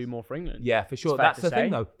see him do more for England. Yeah, for sure. It's fair That's to the say.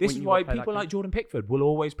 thing, though. This is why people like Jordan Pickford will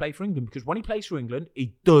always play for England, because when he plays for England,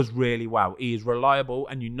 he does really well. He is reliable,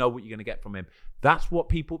 and you know what you're going to get from him. That's what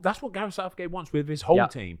Gareth Southgate wants with his whole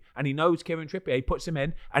team. And he knows Kieran Trippier. He puts him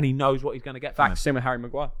in, and he knows what he's going to get from him. Same with Harry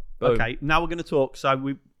Maguire. Boom. Okay, now we're going to talk.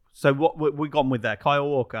 So what we've gone with there? Kyle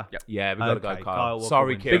Walker. Yep. Yeah, we've got to go Kyle. Walker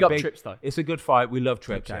Sorry, wins. Kieran. Big up Trips, though. It's a good fight. We love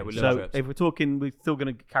Trips. Okay. Yeah, we love So Trips. if we're talking, we're still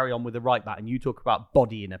going to carry on with the right back, and you talk about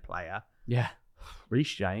bodying a player. Yeah.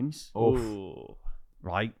 Reece James. Ooh.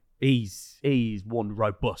 Right. He's one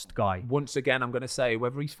robust guy. Once again, I'm going to say,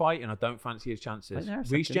 whether he's fighting, I don't fancy his chances. Wait there a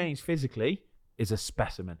Reece second. James physically is a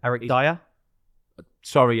specimen. Eric Dyer.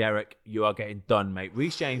 Sorry, Eric, you are getting done, mate.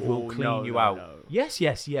 Reece James will clean you out. No. Yes.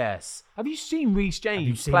 Have you seen Reece James Have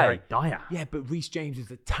you seen play? Eric Dyer? Yeah, but Reece James is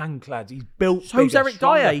a tank, lad. He's built. So's bigger, Eric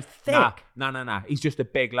stronger. Dyer. He's thick. Nah. He's just a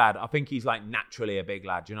big lad. I think he's like naturally a big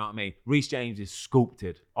lad. Do you know what I mean? Reece James is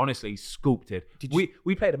sculpted. Honestly, he's sculpted.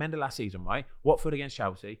 We played him end of last season, right? Watford against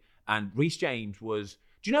Chelsea, and Reece James was.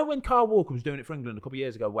 Do you know when Kyle Walker was doing it for England a couple of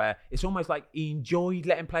years ago, where it's almost like he enjoyed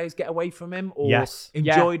letting players get away from him, or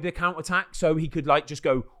enjoyed the counter attack, so he could like just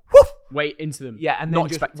go whoof, wait into them. yeah, and then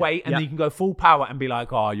just wait, and then you can go full power and be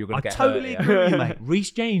like, oh, you're gonna get totally hurt. agree, mate.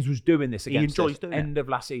 Reece James was doing this against enjoys us doing end of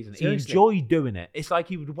last season. Seriously. He enjoyed doing it. It's like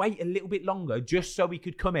he would wait a little bit longer just so he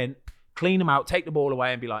could come in, clean him out, take the ball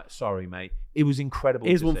away, and be like, sorry, mate. It was incredible.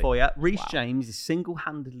 Here's to one see. for you. Reece James is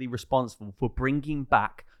single-handedly responsible for bringing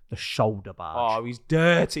back the shoulder barge. Oh, he's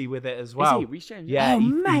dirty with it as well. Is he? Reece James? Yeah, Oh,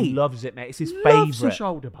 he mate. loves it, mate. It's his Loves the favourite.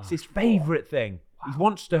 shoulder barge. It's his favourite thing. He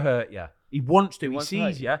wants to hurt you. He wants to. He wants to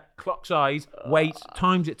hurt sees you, clocks eyes, waits,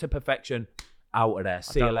 times it to perfection. Out of there.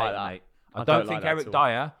 See you don't like later, that. mate. I I don't don't think like that Eric at all.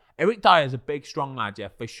 Dyer. Eric Dyer's a big, strong lad, yeah,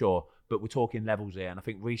 for sure. But we're talking levels here, and I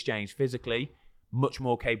think Reece James physically much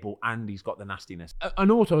more capable, and he's got the nastiness.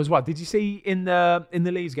 And also as well, did you see in the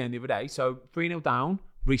Leeds game the other day? So 3-0 down.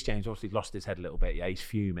 Reece James obviously lost his head a little bit. Yeah, he's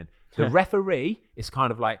fuming. The referee is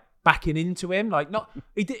kind of like backing into him, like not.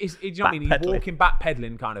 He did. Do you know what I mean? He's walking back,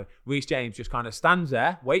 pedaling, kind of. Reece James just kind of stands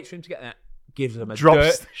there, waits for him to get there, gives him a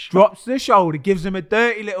drops the shoulder, gives him a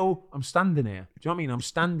dirty little. I'm standing here. Do you know what I mean? I'm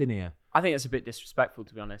standing here. I think that's a bit disrespectful,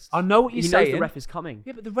 to be honest. I know what you're he saying. knows the ref is coming.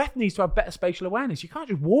 Yeah, but the ref needs to have better spatial awareness. You can't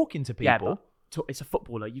just walk into people. Yeah, but it's a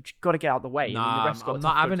footballer. You've got to get out of the way. Nah, the ref's got I'm to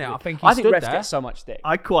not put having to it. do I think I think stood refs there. get so much stick.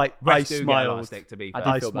 I Refs do get a lot of smiled. stick, to be I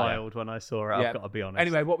fair. do feel bad. smiled when I saw it. I've got to be honest.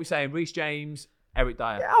 Anyway, what we saying? Reece James, Eric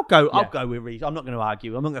Dyer. Yeah, I'll go with Reece. I'm not going to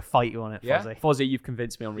argue. I'm not going to fight you on it, Yeah? Fozzie. Fozzie, you've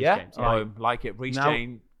convinced me on Reece Yeah, James. I like it. Reece Now-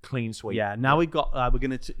 James, clean sweep. Yeah, now we've got, we're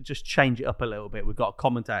going to just change it up a little bit. We've got a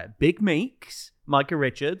commentator. Big Meeks, Micah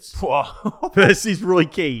Richards versus Roy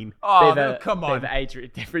Keane. Oh, Bit of a- come Bit on. of an age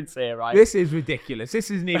difference here, right? This is ridiculous. This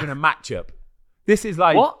isn't even a matchup. This is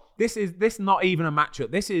like What? This not even a matchup.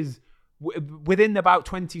 This is within about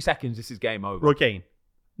 20 seconds. This is game over. Roy Keane.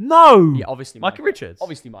 No, Yeah, obviously Micah Richards.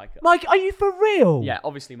 Obviously Micah. Mike, are you for real? Yeah,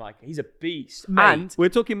 obviously Micah. He's a beast. Mate, And We're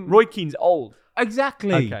talking Roy Keane's old.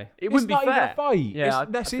 exactly. Okay. It wouldn't be not even fair. a fight. Yeah, I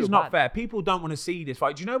this feel is not bad. fair. People don't want to see this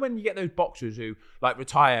fight. Do you know when you get those boxers who like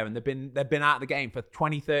retire and they've been out of the game for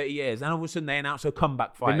 20, 30 years, and all of a sudden they announce a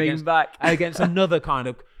comeback fight moving against, back. against another kind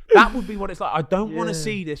of. That would be what it's like. I don't want to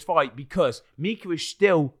see this fight because Mika is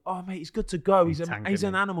still. Oh mate, he's good to go. He's tank, an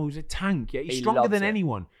isn't he? animal. He's a tank. Yeah, he's He stronger loves than it.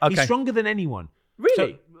 anyone. Okay. He's stronger than anyone. Really?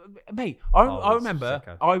 So, mate, I that's remember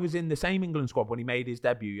sicko. I was in the same England squad when he made his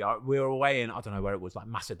debut. We were away in I don't know where it was, like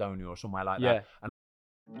Macedonia or somewhere like that.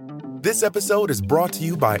 And This episode is brought to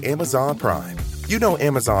you by Amazon Prime. You know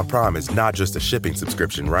Amazon Prime is not just a shipping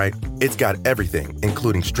subscription, right? It's got everything,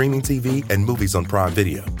 including streaming TV and movies on Prime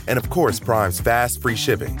Video. And of course, Prime's fast, free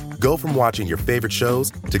shipping. Go from watching your favorite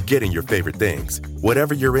shows to getting your favorite things.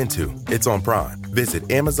 Whatever you're into, it's on Prime.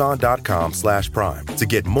 Visit amazon.com/Prime to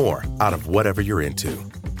get more out of whatever you're into.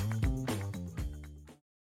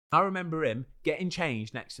 I remember him getting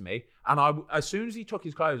changed next to me, and as soon as he took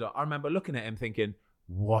his clothes off, I remember looking at him thinking,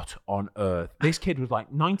 what on earth? This kid was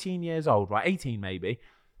like 19 years old, right? 18 maybe.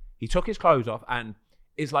 He took his clothes off, and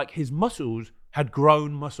it's like his muscles had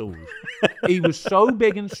grown muscles. He was so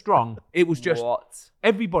big and strong. It was just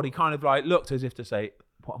everybody kind of like looked as if to say,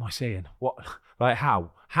 what am I seeing? What? Like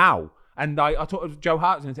how? And I talked to Joe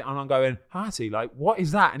Hart and I'm going, Harty, like, what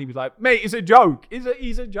is that? And he was like, mate, it's a joke.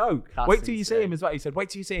 He's a joke. That's wait till you see insane. him as well. He said, wait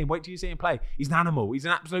till you see him. Wait till you see him play. He's an animal. He's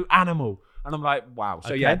an absolute animal. And I'm like, wow.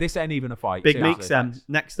 So yeah, this ain't even a fight. Big Seriously. Meeks.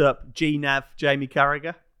 Next up, G-Nev, Jamie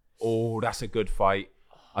Carragher. Oh, that's a good fight.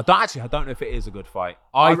 I don't know if it is a good fight.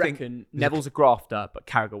 I think reckon Neville's a grafter, but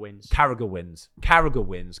Carragher wins. Carragher wins. Carragher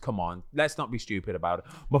wins. Come on. Let's not be stupid about it.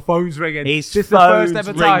 My phone's ringing. His This is the first phone's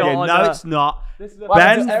ever ringing. time. No, it's not. This is the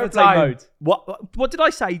Ben, first ever airplane time. mode. What did I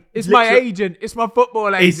say? It's my Literally- agent. It's my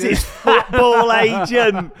football agent. It's his football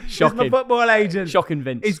agent. It's my Shocking. football agent. Shocking,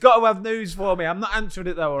 Vince. He's got to have news for me. I'm not answering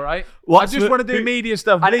it though, all right? What's I just the- want to do who- media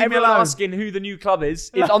stuff. And Leave me everyone alone. asking who the new club is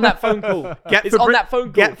on that phone call. It's on that phone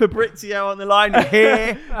call. Get Fabrizio on the line.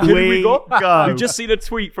 Here Here we go. We've just seen a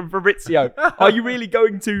tweet from Fabrizio. Are you really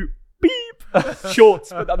going to beep shorts?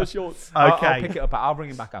 Put down the shorts. I'll Okay. pick it up. I'll bring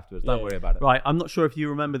him back afterwards. Don't worry about it. Right, I'm not sure if you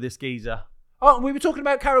remember this geezer. Oh, we were talking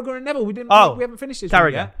about Carragher and Neville. We didn't. Oh, We haven't finished this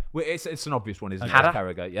Carragher. one yet. It's an obvious one, isn't it? Cara? It's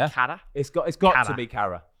Carragher, yeah. Cara? It's got Cara. to be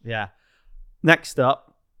Cara. Yeah. Next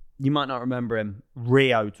up, you might not remember him.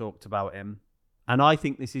 Rio talked about him. And I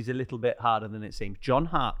think this is a little bit harder than it seems. John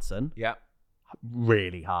Hartson, Yeah.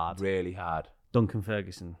 really hard. Really hard. Duncan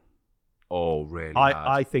Ferguson. Oh, really? Hard.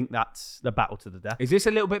 I think that's the battle to the death. Is this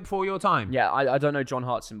a little bit before your time? Yeah, I don't know John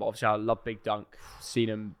Hartson, but obviously I love Big Dunk. Seen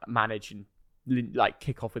him manage and like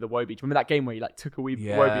kick off with a Wobie. Remember that game where he like took a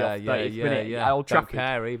Wobie off 30th minute at Old Trafford? Don't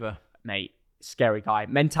care either. Mate, scary guy.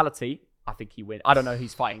 Mentality, I think he wins. I don't know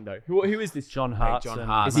who's fighting though. Who is this? John Hartson. John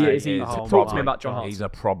Hartson. Is he talk to me about John Hartson. He's a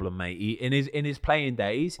problem, mate. In his playing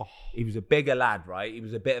days, he was a bigger lad, right? He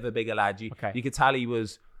was a bit of a bigger lad. You could tell he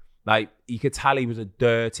was a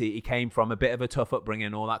dirty. He came from a bit of a tough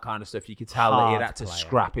upbringing, all that kind of stuff. You could tell that he had to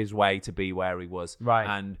scrap his way to be where he was. Right.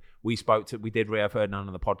 And we did Rio Ferdinand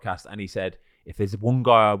on the podcast, and he said, if there's one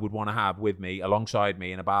guy I would want to have with me, alongside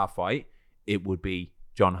me in a bar fight, it would be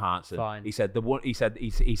John Hartson. Fine. He said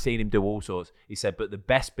he's seen him do all sorts. He said, but the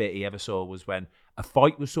best bit he ever saw was when a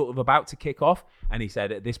fight was sort of about to kick off, and he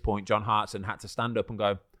said at this point John Hartson had to stand up and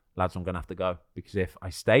go, lads, I'm going to have to go, because if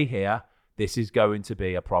I stay here, this is going to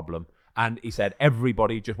be a problem. And he said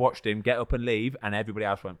everybody just watched him get up and leave, and everybody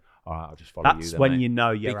else went, all right, I'll just follow you. That's then, when mate. you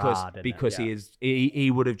know you're hard. Because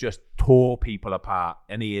he would have just tore people apart,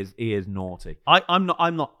 and he is naughty. I'm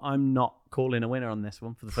not calling a winner on this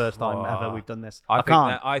one for the first time ever. We've done this.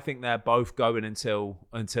 I think they're both going until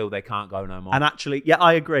they can't go no more. And actually, yeah,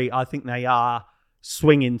 I agree. I think they are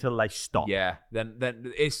swinging till they stop. Yeah,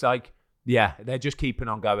 then it's like, yeah, they're just keeping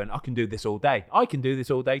on going. I can do this all day. I can do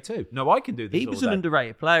this all day too. No, I can do this all day. He was an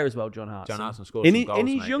underrated player as well, John Hartson. John Hartson scored some goals, in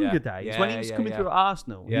his mate, younger days, when he was coming through at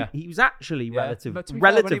Arsenal, he was actually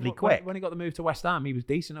relatively quick. When he got the move to West Ham, he was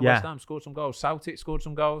decent at West Ham, scored some goals. Celtic scored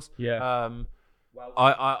some goals. Yeah.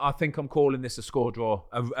 I think I'm calling this a score draw,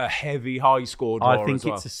 a heavy high score draw. I think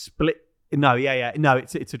it's a split. No, no,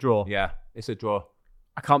 it's a draw. Yeah, it's a draw.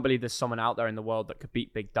 I can't believe there's someone out there in the world that could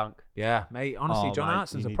beat Big Dunk. Yeah, mate. Honestly, John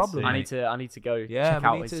Hartson's a problem. I need to go check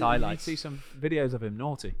out his highlights. I need to see some videos of him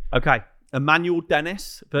naughty. Okay, Emmanuel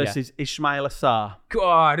Dennis versus Ismail Assar.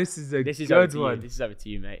 God, this is a good one. This is over to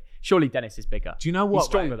you, mate. Surely Dennis is bigger. Do you know what? He's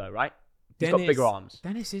stronger though, right? He's got bigger arms.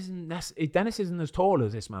 Dennis isn't as tall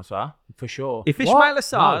as Ismail Assar, for sure. If Ismail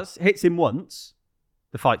Assar hits him once,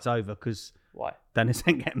 the fight's over because why? Dennis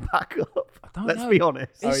ain't getting back up. Let's know. be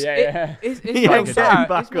honest. Ismail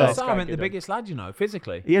Assar ain't the biggest lad,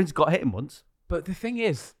 physically. He only got hit him once. But the thing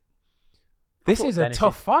is, this is a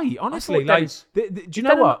tough fight, honestly. Dennis, do you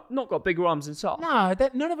know what? Not got bigger arms than Assar. No,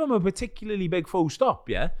 none of them are particularly big. Full stop.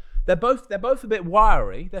 Yeah, they're both a bit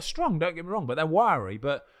wiry. They're strong. Don't get me wrong, but they're wiry.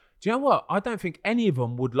 But do you know what? I don't think any of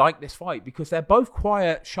them would like this fight because they're both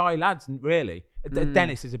quiet, shy lads. Really,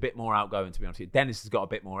 Dennis is a bit more outgoing. To be honest with you, Dennis has got a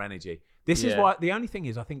bit more energy. This is why the only thing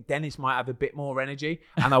is I think Dennis might have a bit more energy,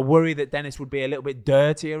 and I worry that Dennis would be a little bit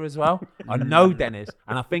dirtier as well. I know Dennis,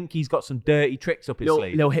 and I think he's got some dirty tricks up his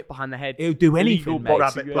sleeve. Little hit behind the head. He'll do anything,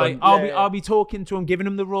 mate. I'll be talking to him, giving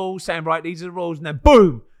him the rules, saying right, these are the rules, and then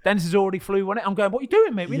boom, Dennis has already flew on it. I'm going, what are you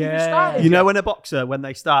doing, mate? We didn't even start. You know when a boxer, when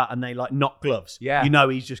they start and they like knock gloves, you know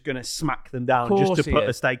he's just going to smack them down just to put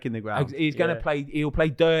a stake in the ground. He's going to play. He'll play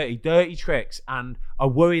dirty tricks, and I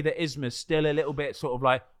worry that Isma's still a little bit sort of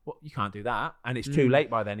like, well, you can't do that, and it's too late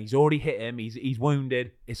by then. He's already hit him. He's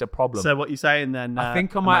wounded. It's a problem. So what you're saying then? I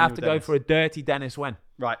think I might have to go for a dirty Dennis win.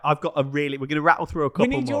 Right, I've got a really. We're going to rattle through a couple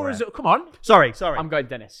more. We need your result. Come on. Sorry. I'm going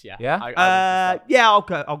Dennis. Yeah. Yeah. I'll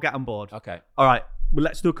go. I'll get on board. Okay. All right. Well,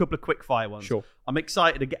 let's do a couple of quick fire ones. Sure. I'm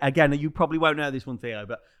excited again. You probably won't know this one, Theo,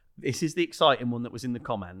 but this is the exciting one that was in the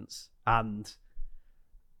comments. And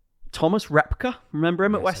Thomas Repka, remember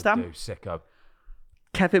him at West Ham? Sicko.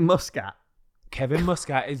 Kevin Muscat. Kevin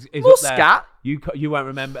Muscat is Muscat? up there. You won't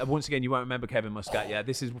remember. Once again, you won't remember Kevin Muscat. Yeah,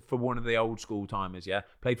 this is for one of the old school timers. Yeah,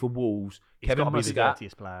 played for Wolves. Kevin Muscat, the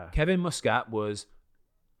dirtiest player. Kevin Muscat was,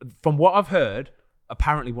 from what I've heard,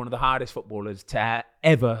 apparently one of the hardest footballers to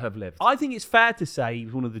ever have lived. I think it's fair to say he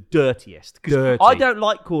was one of the dirtiest. Dirty. I don't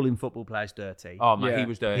like calling football players dirty. Oh, man, he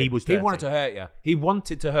was dirty. He was dirty. He wanted to hurt you. He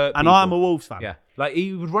wanted to hurt people. And I'm a Wolves fan. Yeah. Like,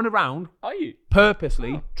 he would run around Are you?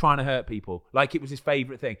 purposely trying to hurt people. Like, it was his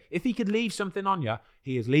favourite thing. If he could leave something on you,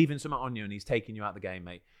 he is leaving something on you and he's taking you out of the game,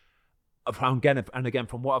 mate. And again,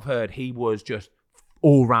 from what I've heard, he was just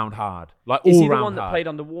all-round hard. Like, all-round hard. Is he the one that played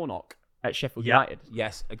under Warnock at Sheffield United?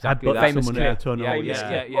 Yes, exactly. But That's famous someone clear who- tunnel.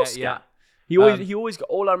 Yeah. He always got.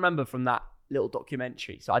 All I remember from that little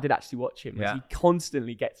documentary, so I did actually watch him. Yeah. He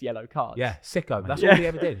constantly gets yellow cards. Yeah, sicko. That's all he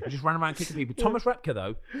ever did. He just ran around kicking people. Thomas Repka,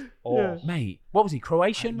 though, mate, what was he?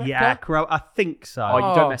 Croatian? Repka? I think so. Oh,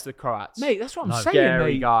 you don't mess with Croats, Mate, that's what I'm saying,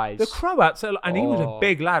 scary mate. guys. The Croats, and he was a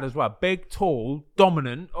big lad as well. Big, tall,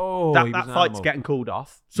 dominant. Oh, that he was an fight's animal. getting called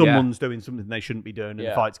off. Someone's doing something they shouldn't be doing, and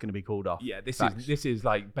the fight's going to be called off. Yeah, this is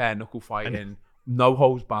like bare knuckle fighting. No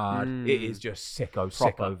holds barred. It is just sicko.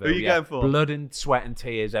 Who are you going for? Blood and sweat and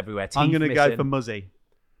tears everywhere. Teeth I'm going to go missing. for Muzzy.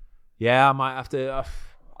 Yeah, I might have to.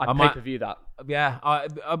 I'd pay-per-view that. Yeah,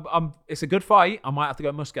 I'm. It's a good fight. I might have to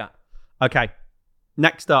go Muscat. Okay.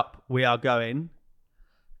 Next up, we are going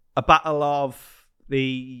a battle of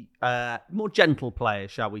the more gentle players,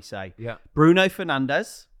 shall we say? Yeah. Bruno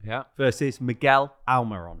Fernandes versus Miguel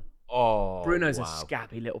Almiron. Oh, Bruno's a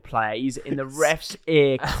scabby little player. He's in the ref's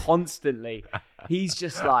ear constantly. He's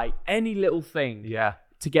just like any little thing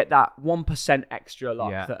to get that 1% extra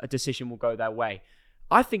luck that a decision will go their way.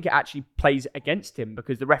 I think it actually plays against him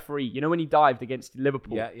because the referee, you know, when he dived against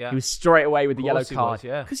Liverpool, he was straight away with the yellow card.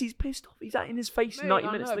 Because he's pissed off. He's in his face 90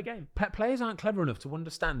 minutes of the game. Players aren't clever enough to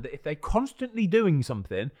understand that if they're constantly doing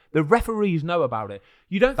something, the referees know about it.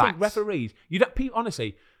 You don't think referees...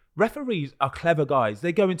 Honestly, referees are clever guys.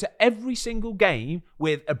 They go into every single game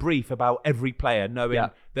with a brief about every player, knowing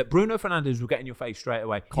that Bruno Fernandes will get in your face straight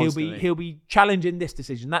away. Constantly. He'll be challenging this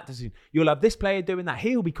decision, that decision. You'll have this player doing that.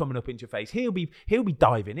 He'll be coming up into your face. He'll be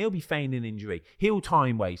diving. He'll be feigning injury. He'll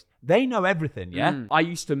time waste. They know everything. Yeah. I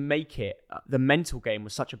used to make it. The mental game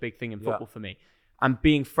was such a big thing in football for me, and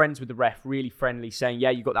being friends with the ref, really friendly, saying, "Yeah,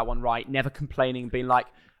 you got that one right," never complaining, being like,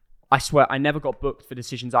 I swear, I never got booked for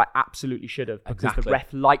decisions I absolutely should have because the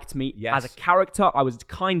ref liked me as a character. I was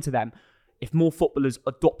kind to them. If more footballers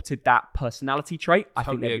adopted that personality trait, I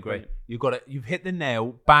think they'd agree. You've hit the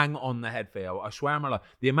nail bang on the head, Theo. I swear on my life.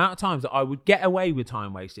 The amount of times that I would get away with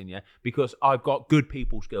time wasting, because I've got good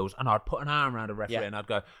people skills, and I'd put an arm around a referee and I'd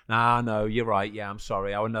go, "Nah, no, you're right. Yeah, I'm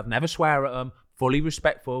sorry. I'd never swear at them. Fully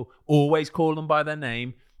respectful. Always call them by their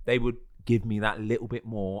name." They would give me that little bit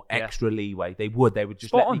more extra leeway. They would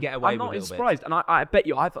just let me get away with it a little bit. I'm not surprised. And I bet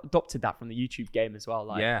you I've adopted that from the YouTube game as well.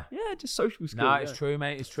 Like, just social skills. No, it's true,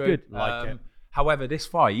 mate. It's true. Good. However, this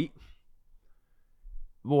fight,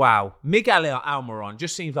 wow. Miguel Almiron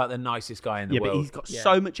just seems like the nicest guy in the world. But he's got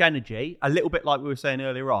so much energy, a little bit like we were saying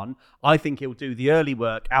earlier on. I think he'll do the early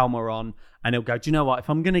work, Almiron, and he'll go, do you know what? If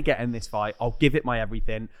I'm going to get in this fight, I'll give it my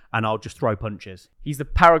everything and I'll just throw punches. He's the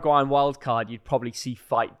Paraguayan wildcard you'd probably see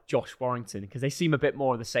fight Josh Warrington because they seem a bit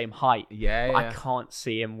more of the same height. But I can't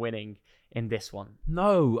see him winning in this one.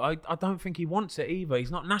 No, I don't think he wants it either. He's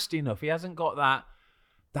not nasty enough. He hasn't got that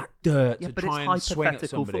dirt to try and swing at somebody. But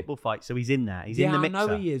it's hypothetical football fight, so he's in there. He's in the mixer. I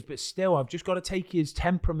know he is, but still, I've just got to take his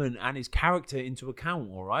temperament and his character into account,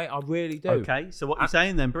 all right? I really do. Okay, so what are you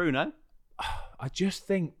saying then, Bruno? I just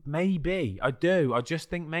think maybe. I do. I just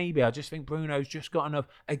think maybe. I just think Bruno's just got enough,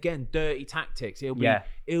 again, dirty tactics. He'll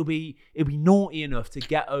be naughty enough to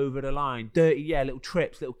get over the line. Dirty, little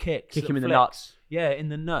trips, little kicks. Kick him in flicks. the nuts. Yeah, in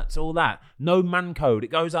the nuts, all that. No man code. It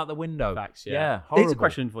goes out the window. Facts, horrible. Here's a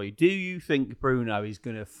question for you. Do you think Bruno is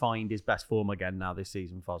going to find his best form again now this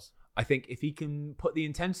season, Foz? I think if he can put the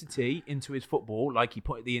intensity into his football, like he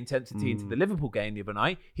put the intensity into the Liverpool game the other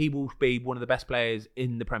night, he will be one of the best players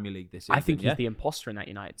in the Premier League this season. I think he's the imposter in that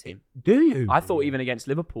United team. Do you? I thought even against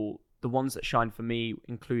Liverpool, the ones that shined for me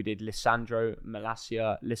included Lisandro,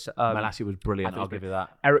 Malacia. Malacia was brilliant, I'll give you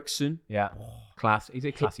that. Ericsson. Yeah. Class. He's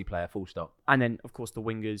a classy player, full stop. And then, of course, the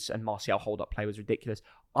wingers and Martial hold-up play was ridiculous.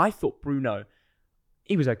 I thought Bruno,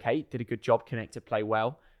 he was okay, did a good job, connected play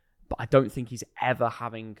well. But I don't think he's ever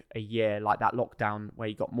having a year like that lockdown where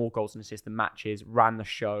he got more goals and assists than matches, ran the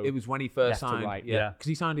show. It was when he first signed. Right. Yeah. Because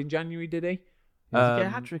he signed in January, did he? Did he get a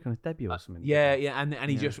hat-trick on his debut or something?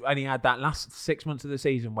 And he had that last 6 months of the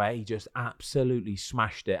season where he just absolutely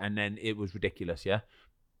smashed it, and then it was ridiculous.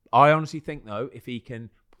 I honestly think though, if he can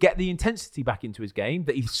get the intensity back into his game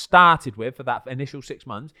that he started with for that initial 6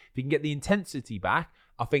 months, if he can get the intensity back,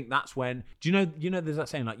 I think that's when, you know, there's that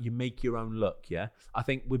saying like you make your own luck. I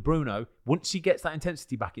think with Bruno, once he gets that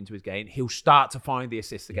intensity back into his game, he'll start to find the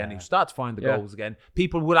assists again. He'll start to find the goals again.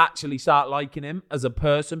 People will actually start liking him as a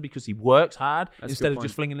person because he works hard instead of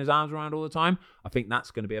just flinging his arms around all the time. I think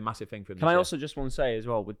that's going to be a massive thing for him. Can I also just want to say as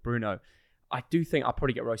well with Bruno, I do think I'll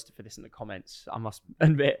probably get roasted for this in the comments. I must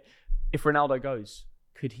admit, if Ronaldo goes,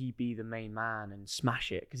 could he be the main man and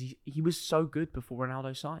smash it? Because he was so good before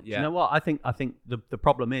Ronaldo signed. You know what? I think the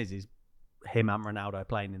problem is him and Ronaldo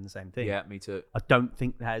playing in the same team. Yeah, me too. I don't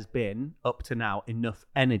think there has been, up to now, enough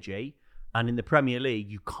energy. And in the Premier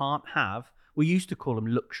League, you can't have... We used to call them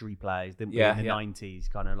luxury players, didn't we, in the 90s?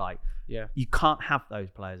 Kind of like... Yeah. You can't have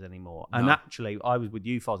those players anymore. And actually, I was with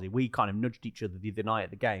you, Fozzie. We kind of nudged each other the other night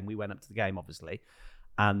at the game. We went up to the game, obviously.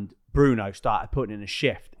 And Bruno started putting in a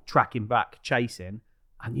shift, tracking back, chasing...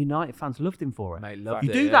 And United fans loved him for it. Mate, loved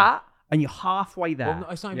you it, do that, and you're halfway there. Well, no,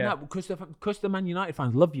 it's not even that. Because the Man United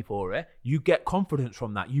fans love you for it, you get confidence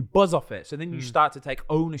from that. You buzz off it. So then you start to take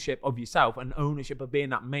ownership of yourself and ownership of being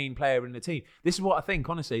that main player in the team. This is what I think,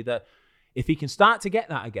 honestly, that if he can start to get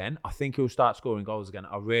that again, I think he'll start scoring goals again.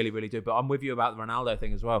 I really, really do. But I'm with you about the Ronaldo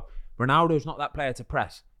thing as well. Ronaldo's not that player to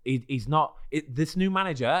press. He's not. This new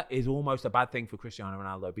manager is almost a bad thing for Cristiano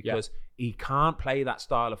Ronaldo because he can't play that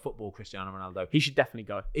style of football. Cristiano Ronaldo. He should definitely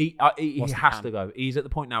go. He has to go. He's at the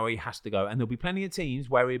point now where he has to go, and there'll be plenty of teams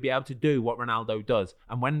where he'll be able to do what Ronaldo does.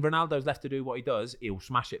 And when Ronaldo's left to do what he does, he'll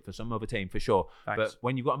smash it for some other team for sure. Thanks. But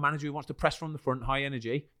when you've got a manager who wants to press from the front, high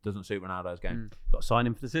energy, doesn't suit Ronaldo's game. Got to sign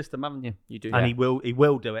him for the system, haven't you? You do, and he will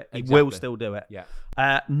do it. He Exactly. will still do it.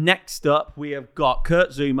 Yeah. Next up, we have got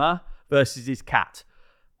Kurt Zuma versus his cat.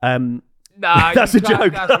 Nah, That's you a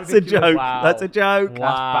can't- joke. That's a ridiculous. joke. Wow. That's a joke.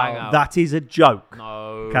 Wow. bang out. That is a joke.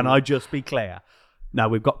 No. Can I just be clear? No,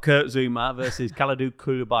 we've got Kurt Zuma versus Kalidou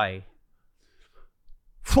Koulibaly.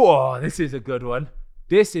 Whoa, this is a good one.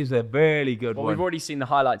 This is a really good Well, one. we've already seen the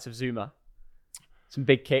highlights of Zuma. Some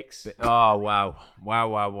big kicks. Oh wow.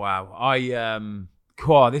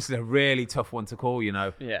 This is a really tough one to call. You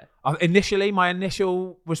know. Yeah. My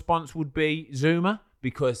initial response would be Zuma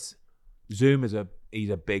because Zuma's he's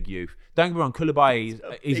a big youth. Don't get me wrong, Koulibaly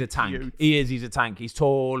he's a tank. Youth. He's a tank. He's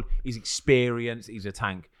tall. He's experienced. He's a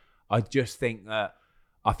tank. I just think that.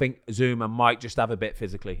 I think Zuma might just have a bit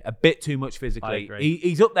too much physically. I agree.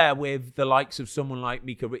 He's up there with the likes of someone like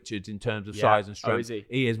Mika Richards in terms of size and strength. Oh, is he?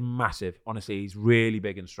 He is massive. Honestly, he's really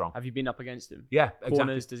big and strong. Have you been up against him? Yeah, exactly.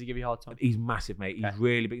 Corners, does he give you a hard time? He's massive, mate. He's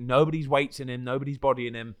really big. Nobody's weights in him. Nobody's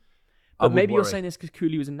bodying him. But maybe you're saying this because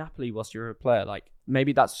Cooley was in Napoli whilst you were a player. Like,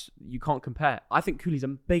 maybe you can't compare. I think Cooley's a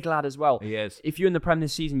big lad as well. He is. If you're in the Prem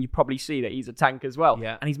this season, you probably see that he's a tank as well.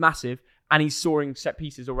 Yeah. And he's massive. And he's soaring set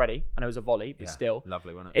pieces already. I know it was a volley, but still.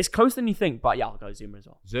 Lovely, wasn't it? It's closer than you think, but yeah, I'll go Zuma as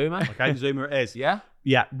well. Zuma. Okay, Zuma it is. Yeah.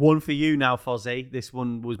 Yeah, one for you now, Fozzie. This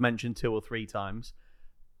one was mentioned 2 or 3 times.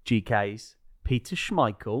 GK's Peter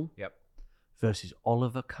Schmeichel versus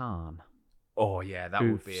Oliver Kahn. Oh, yeah, that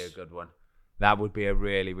would be a good one. That would be a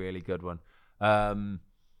really, really good one.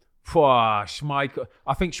 Schmeichel.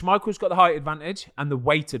 I think Schmeichel's got the height advantage and the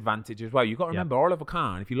weight advantage as well. You've got to remember, Oliver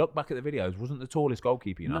Kahn, if you look back at the videos, wasn't the tallest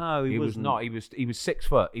goalkeeper, you know? No, he was wasn't. not. He was 6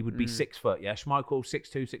 foot. He would be 6 foot, yeah. Schmeichel,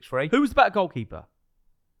 6'2", 6'3". Who was the better goalkeeper?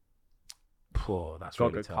 That's Gotta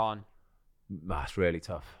really go tough. Khan. That's really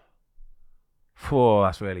tough.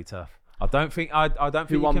 That's really tough. I don't think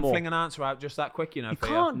you won can more? fling an answer out just that quick, you know. You for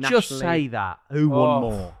can't you. just Nationally- say that. Who won Oh.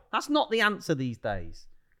 more? That's not the answer these days.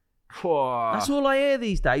 Phew. That's all I hear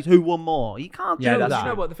these days. Who won more? You can't do that's that. You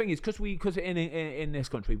know what the thing is, because in this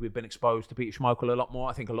country we've been exposed to Peter Schmeichel a lot more.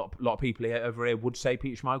 I think a lot of people over here would say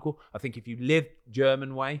Peter Schmeichel. I think if you lived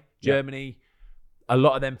Germany, a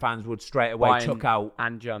lot of them fans would straight away Bayern chuck out.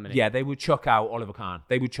 and Germany. Yeah, they would chuck out Oliver Kahn.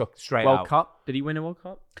 They would chuck straight World out. Cup. Did he win a World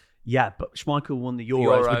Cup? Yeah, but Schmeichel won the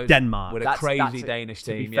Euros with Denmark. with a crazy Danish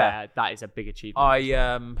To team. be Yeah, fair, that is a big achievement.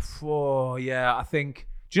 I think.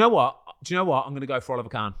 Do you know what? I'm going to go for Oliver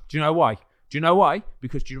Kahn. Do you know why?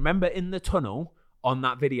 Because do you remember in the tunnel on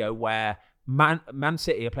that video where Man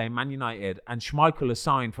City are playing Man United and Schmeichel is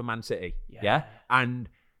signed for Man City? Yeah? And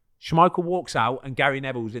Schmeichel walks out and Gary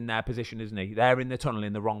Neville's in their position, isn't he? They're in the tunnel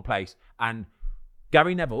in the wrong place. And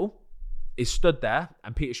Gary Neville is stood there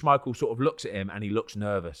and Peter Schmeichel sort of looks at him and he looks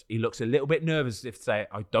nervous. He looks a little bit nervous as if to say,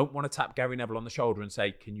 I don't want to tap Gary Neville on the shoulder and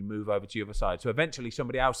say, can you move over to the other side? So eventually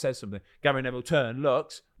somebody else says something. Gary Neville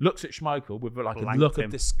looks at Schmeichel with like a look of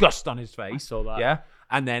disgust on his face. I saw that. Yeah.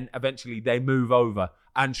 And then eventually they move over.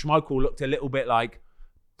 And Schmeichel looked a little bit like,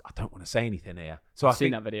 I don't want to say anything here. So I've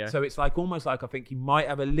seen that video. So it's like almost like I think he might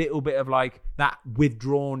have a little bit of like that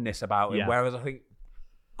withdrawnness about him. Yeah. Whereas I think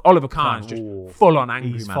Oliver Kahn's just full on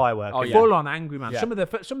angry He's man. firework. Oh, yeah. Full on angry man. Yeah. Some of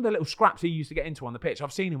the little scraps he used to get into on the pitch,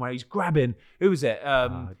 I've seen him where he's grabbing. Who was it? I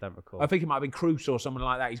don't recall. I think it might have been Cruz or someone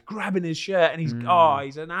like that. He's grabbing his shirt and he's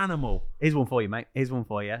an animal. Here's one for you, mate. Here's one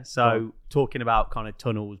for you. So, talking about kind of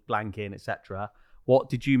tunnels, blanking, etc. What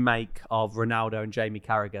did you make of Ronaldo and Jamie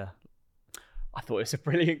Carragher? I thought it was a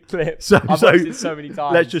brilliant clip. I've watched it so many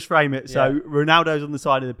times. Let's just frame it. So Yeah. Ronaldo's on the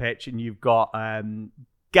side of the pitch, and you've got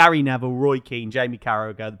Gary Neville, Roy Keane, Jamie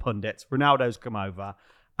Carragher, the pundits. Ronaldo's come over,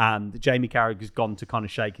 and Jamie Carragher's gone to kind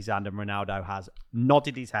of shake his hand, and Ronaldo has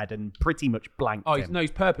nodded his head and pretty much blanked him.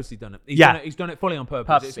 He's purposely done it. He's done it fully on purpose.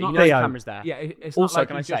 Purposely. It's You not know like, the camera's there. yeah, it's Also, not like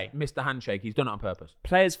can I he's say- just missed the handshake. He's done it on purpose.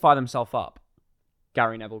 Players fire themselves up.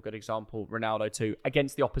 Gary Neville, good example. Ronaldo too,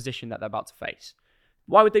 against the opposition that they're about to face.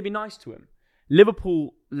 Why would they be nice to him?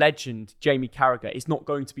 Liverpool legend Jamie Carragher is not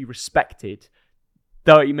going to be respected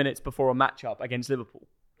 30 minutes before a matchup against Liverpool.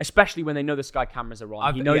 Especially when they know the Sky cameras are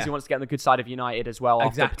on. He knows he wants to get on the good side of United as well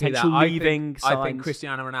after potential leaving signs. I think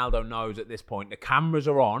Cristiano Ronaldo knows at this point the cameras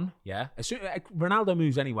are on. Yeah, Ronaldo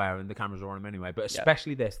moves anywhere and the cameras are on him anyway. But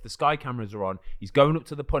especially the Sky cameras are on. He's going up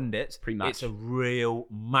to the pundits. Pre-match. It's a real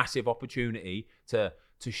massive opportunity to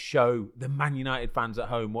to show the Man United fans at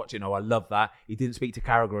home watching, I love that. He didn't speak to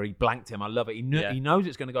Carragher. He blanked him. I love it. He knows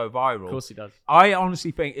it's going to go viral. Of course he does. I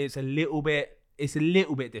honestly think it's a little bit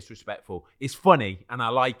disrespectful. It's funny and I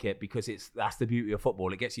like it because that's the beauty of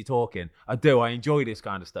football. It gets you talking. I enjoy this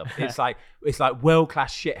kind of stuff. It's like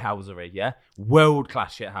world-class shithousery, yeah?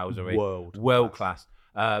 World-class shithousery. World-class.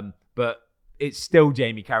 But it's still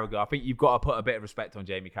Jamie Carragher. I think you've got to put a bit of respect on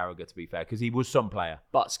Jamie Carragher, to be fair, because he was some player.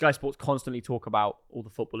 But Sky Sports constantly talk about all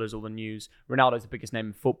the footballers, all the news. Ronaldo's the biggest name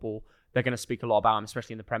in football. They're going to speak a lot about him,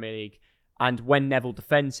 especially in the Premier League. And when Neville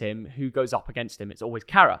defends him, who goes up against him? It's always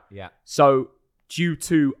Carra. Yeah. So due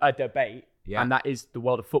to a debate, and that is the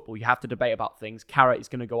world of football, you have to debate about things. Carra is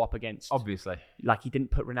going to go up against. Obviously. Like he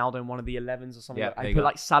didn't put Ronaldo in one of the 11s or something. Yeah, He put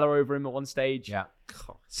like Salah over him at one stage. Yeah.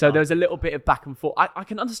 So there's a little bit of back and forth. I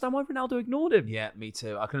can understand why Ronaldo ignored him. Yeah, me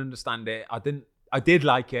too. I can understand it. I did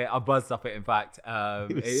like it. I buzzed off it, in fact.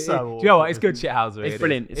 Do you know what? It's good shithousery. It's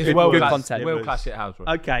brilliant. It's good content. World-class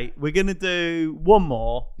shithousery. Okay, we're going to do one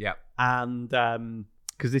more. Yeah. And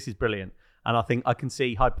because this is brilliant. And I think I can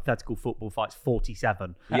see Hypothetical Football Fights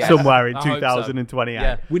 47 somewhere in 2028. So.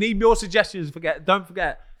 Yeah. We need more suggestions. Don't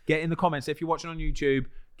forget, get in the comments. If you're watching on YouTube,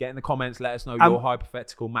 get in the comments. Let us know your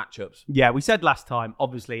hypothetical matchups. Yeah, we said last time,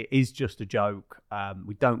 obviously, it is just a joke.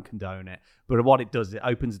 We don't condone it. But what it does is it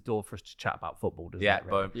opens the door for us to chat about football, doesn't it?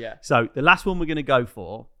 Really? Boom. Yeah. So the last one we're going to go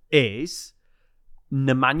for is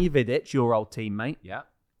Nemanja Vidic, your old teammate,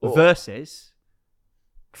 versus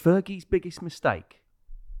Fergie's biggest mistake,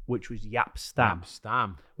 which was Jaap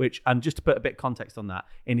Stam. And just to put a bit of context on that,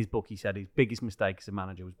 in his book, he said his biggest mistake as a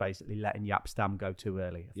manager was basically letting Jaap Stam go too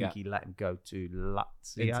early. I think he let him go to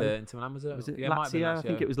Lazio. Into Milan, was it? Was it Yeah, Lazio? I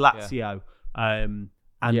think it was Lazio.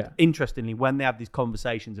 Interestingly, when they have these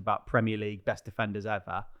conversations about Premier League best defenders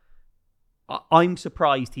ever, I'm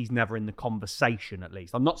surprised he's never in the conversation, at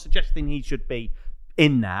least. I'm not suggesting he should be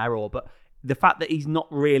in there, but the fact that he's not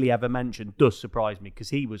really ever mentioned does surprise me because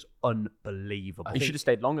he was unbelievable. He should have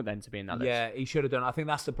stayed longer then to be in that list. Yeah, he should have done. I think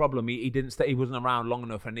that's the problem. He didn't stay. He wasn't around long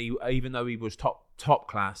enough, and even though he was top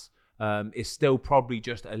class, it's still probably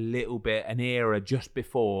just a little bit an era just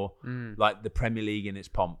before like the Premier League in its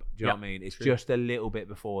pomp. Do you know what I mean? It's just a little bit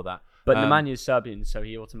before that. But Nemanja's Serbian, so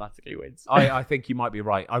he automatically wins. I think you might be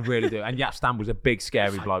right. I really do. And Jaap Stam was a big,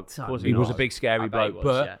 scary bloke. He was a big, scary bloke.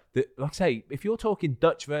 But like I say, if you're talking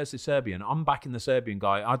Dutch versus Serbian, I'm backing the Serbian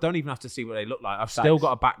guy. I don't even have to see what they look like. I've still got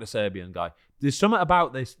to back the Serbian guy. There's something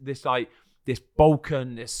about this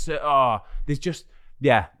Balkan, there's just...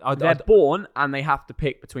 Yeah. They're born and they have to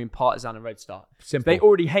pick between Partizan and Red Star. Simple. They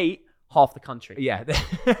already hate half the country. Yeah.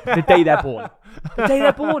 The day they're born. The day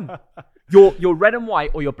they're born. You're red and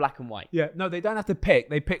white or you're black and white. Yeah. No, they don't have to pick.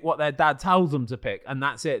 They pick what their dad tells them to pick, and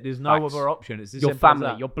that's it. There's no other option. It's your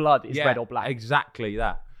family, your blood is red or black. Exactly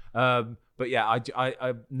that. But yeah, I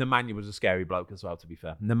Nemanja was a scary bloke as well. To be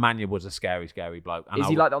fair, Nemanja was a scary bloke. And is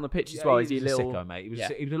he like that on the pitch as well? Is he a little sicko, mate?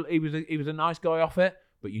 He was a nice guy off it,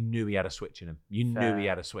 but you knew he had a switch in him. You knew he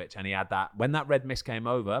had a switch, and he had that. When that red mist came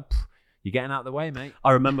over, you're getting out of the way, mate.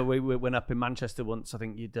 I remember we went up in Manchester once. I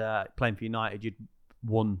think you'd playing for United. You'd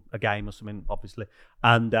won a game or something, obviously,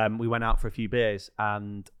 and we went out for a few beers.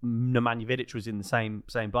 And Nemanja Vidic was in the same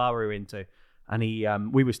bar we were into,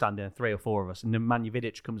 and we were standing there, 3 or 4 of us, and Nemanja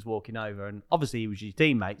Vidic comes walking over, and obviously he was your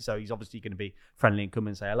teammate, so he's obviously going to be friendly and come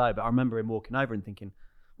and say hello. But I remember him walking over and thinking,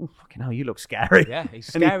 oh, fucking hell, you look scary. Yeah, he's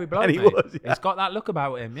a scary bloke, and he was, He's got that look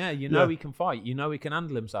about him. Yeah, you know he can fight. You know he can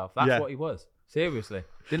handle himself. That's what he was. Seriously.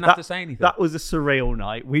 Didn't have to say anything. That was a surreal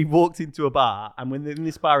night. We walked into a bar, and when in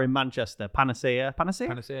this bar in Manchester, Panacea,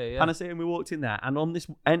 and we walked in there, and on this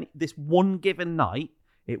one given night,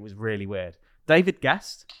 it was really weird. David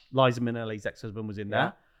Guest, Liza Minnelli's ex-husband, was in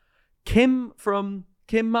there. Kim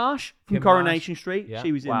Marsh from Coronation Street,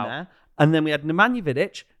 she was in there. And then we had Nemanja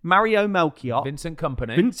Vidic, Mario Melchior, Vincent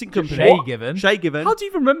Kompany, Shay Given. How do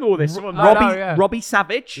you even remember all this? Robbie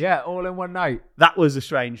Savage. Yeah, all in one night. That was a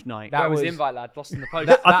strange night. That was the invite, lad. Lost in the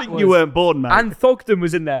post. I think you weren't born, man. And Thogden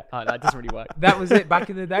was in there. Oh, that doesn't really work. That was it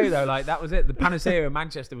back in the day, though. Like that was it. The Panacea in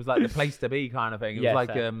Manchester was like the place to be, kind of thing. It was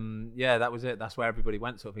like, that was it. That's where everybody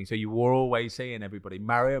went, sort of thing. So you were always seeing everybody.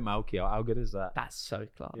 Mario Melchior. How good is that? That's so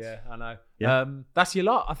class. Yeah, I know. Yeah. That's your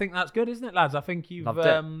lot. I think that's good, isn't it, lads? I think you've.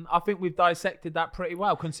 I think we've dissected that pretty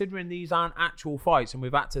well, considering these aren't actual fights and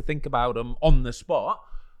we've had to think about them on the spot.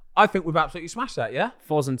 I think we've absolutely smashed that, yeah?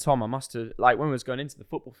 Foz and Tom, I must have, like, when we was going into the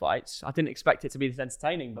football fights, I didn't expect it to be this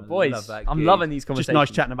entertaining, but boys, I'm loving these conversations. Just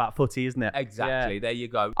nice chatting about footy, isn't it? Exactly. There you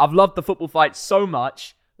go. I've loved the football fights so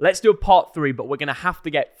much. Let's do a part 3, but we're going to have to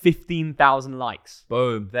get 15,000 likes.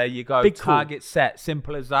 Boom. There you go. Big target set.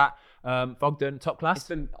 Simple as that. Fogden, top class. It's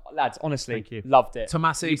been, lads, honestly, Thank you. loved it.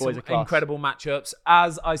 Tomasi, You boys are some class. incredible matchups.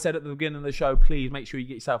 As I said at the beginning of the show, please make sure you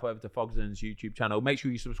get yourself over to Fogden's YouTube channel. Make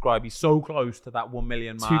sure you subscribe. He's so close to that 1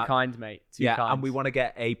 million mark. Too kind, mate. Too kind. And we want to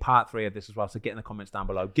get a part 3 of this as well. So get in the comments down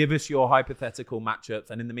below. Give us your hypothetical matchups.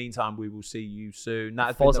 And in the meantime, we will see you soon. That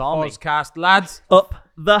has been Foz the Army. Fozcast, lads. Up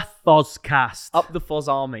the Fozcast. Up the Foz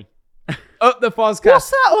Army. Up the Fozcast. What's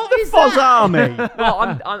that? Up the Foz Army. Well,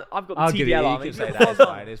 I've got I'll the give you. TDL You Army. can say that. It's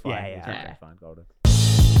fine. It's fine. Yeah, It's yeah. okay, it's fine. Golden.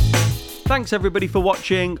 Thanks everybody for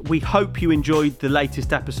watching. We hope you enjoyed the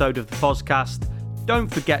latest episode of the Fozcast. Don't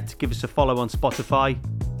forget to give us a follow on Spotify.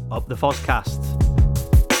 Up the Fozcast.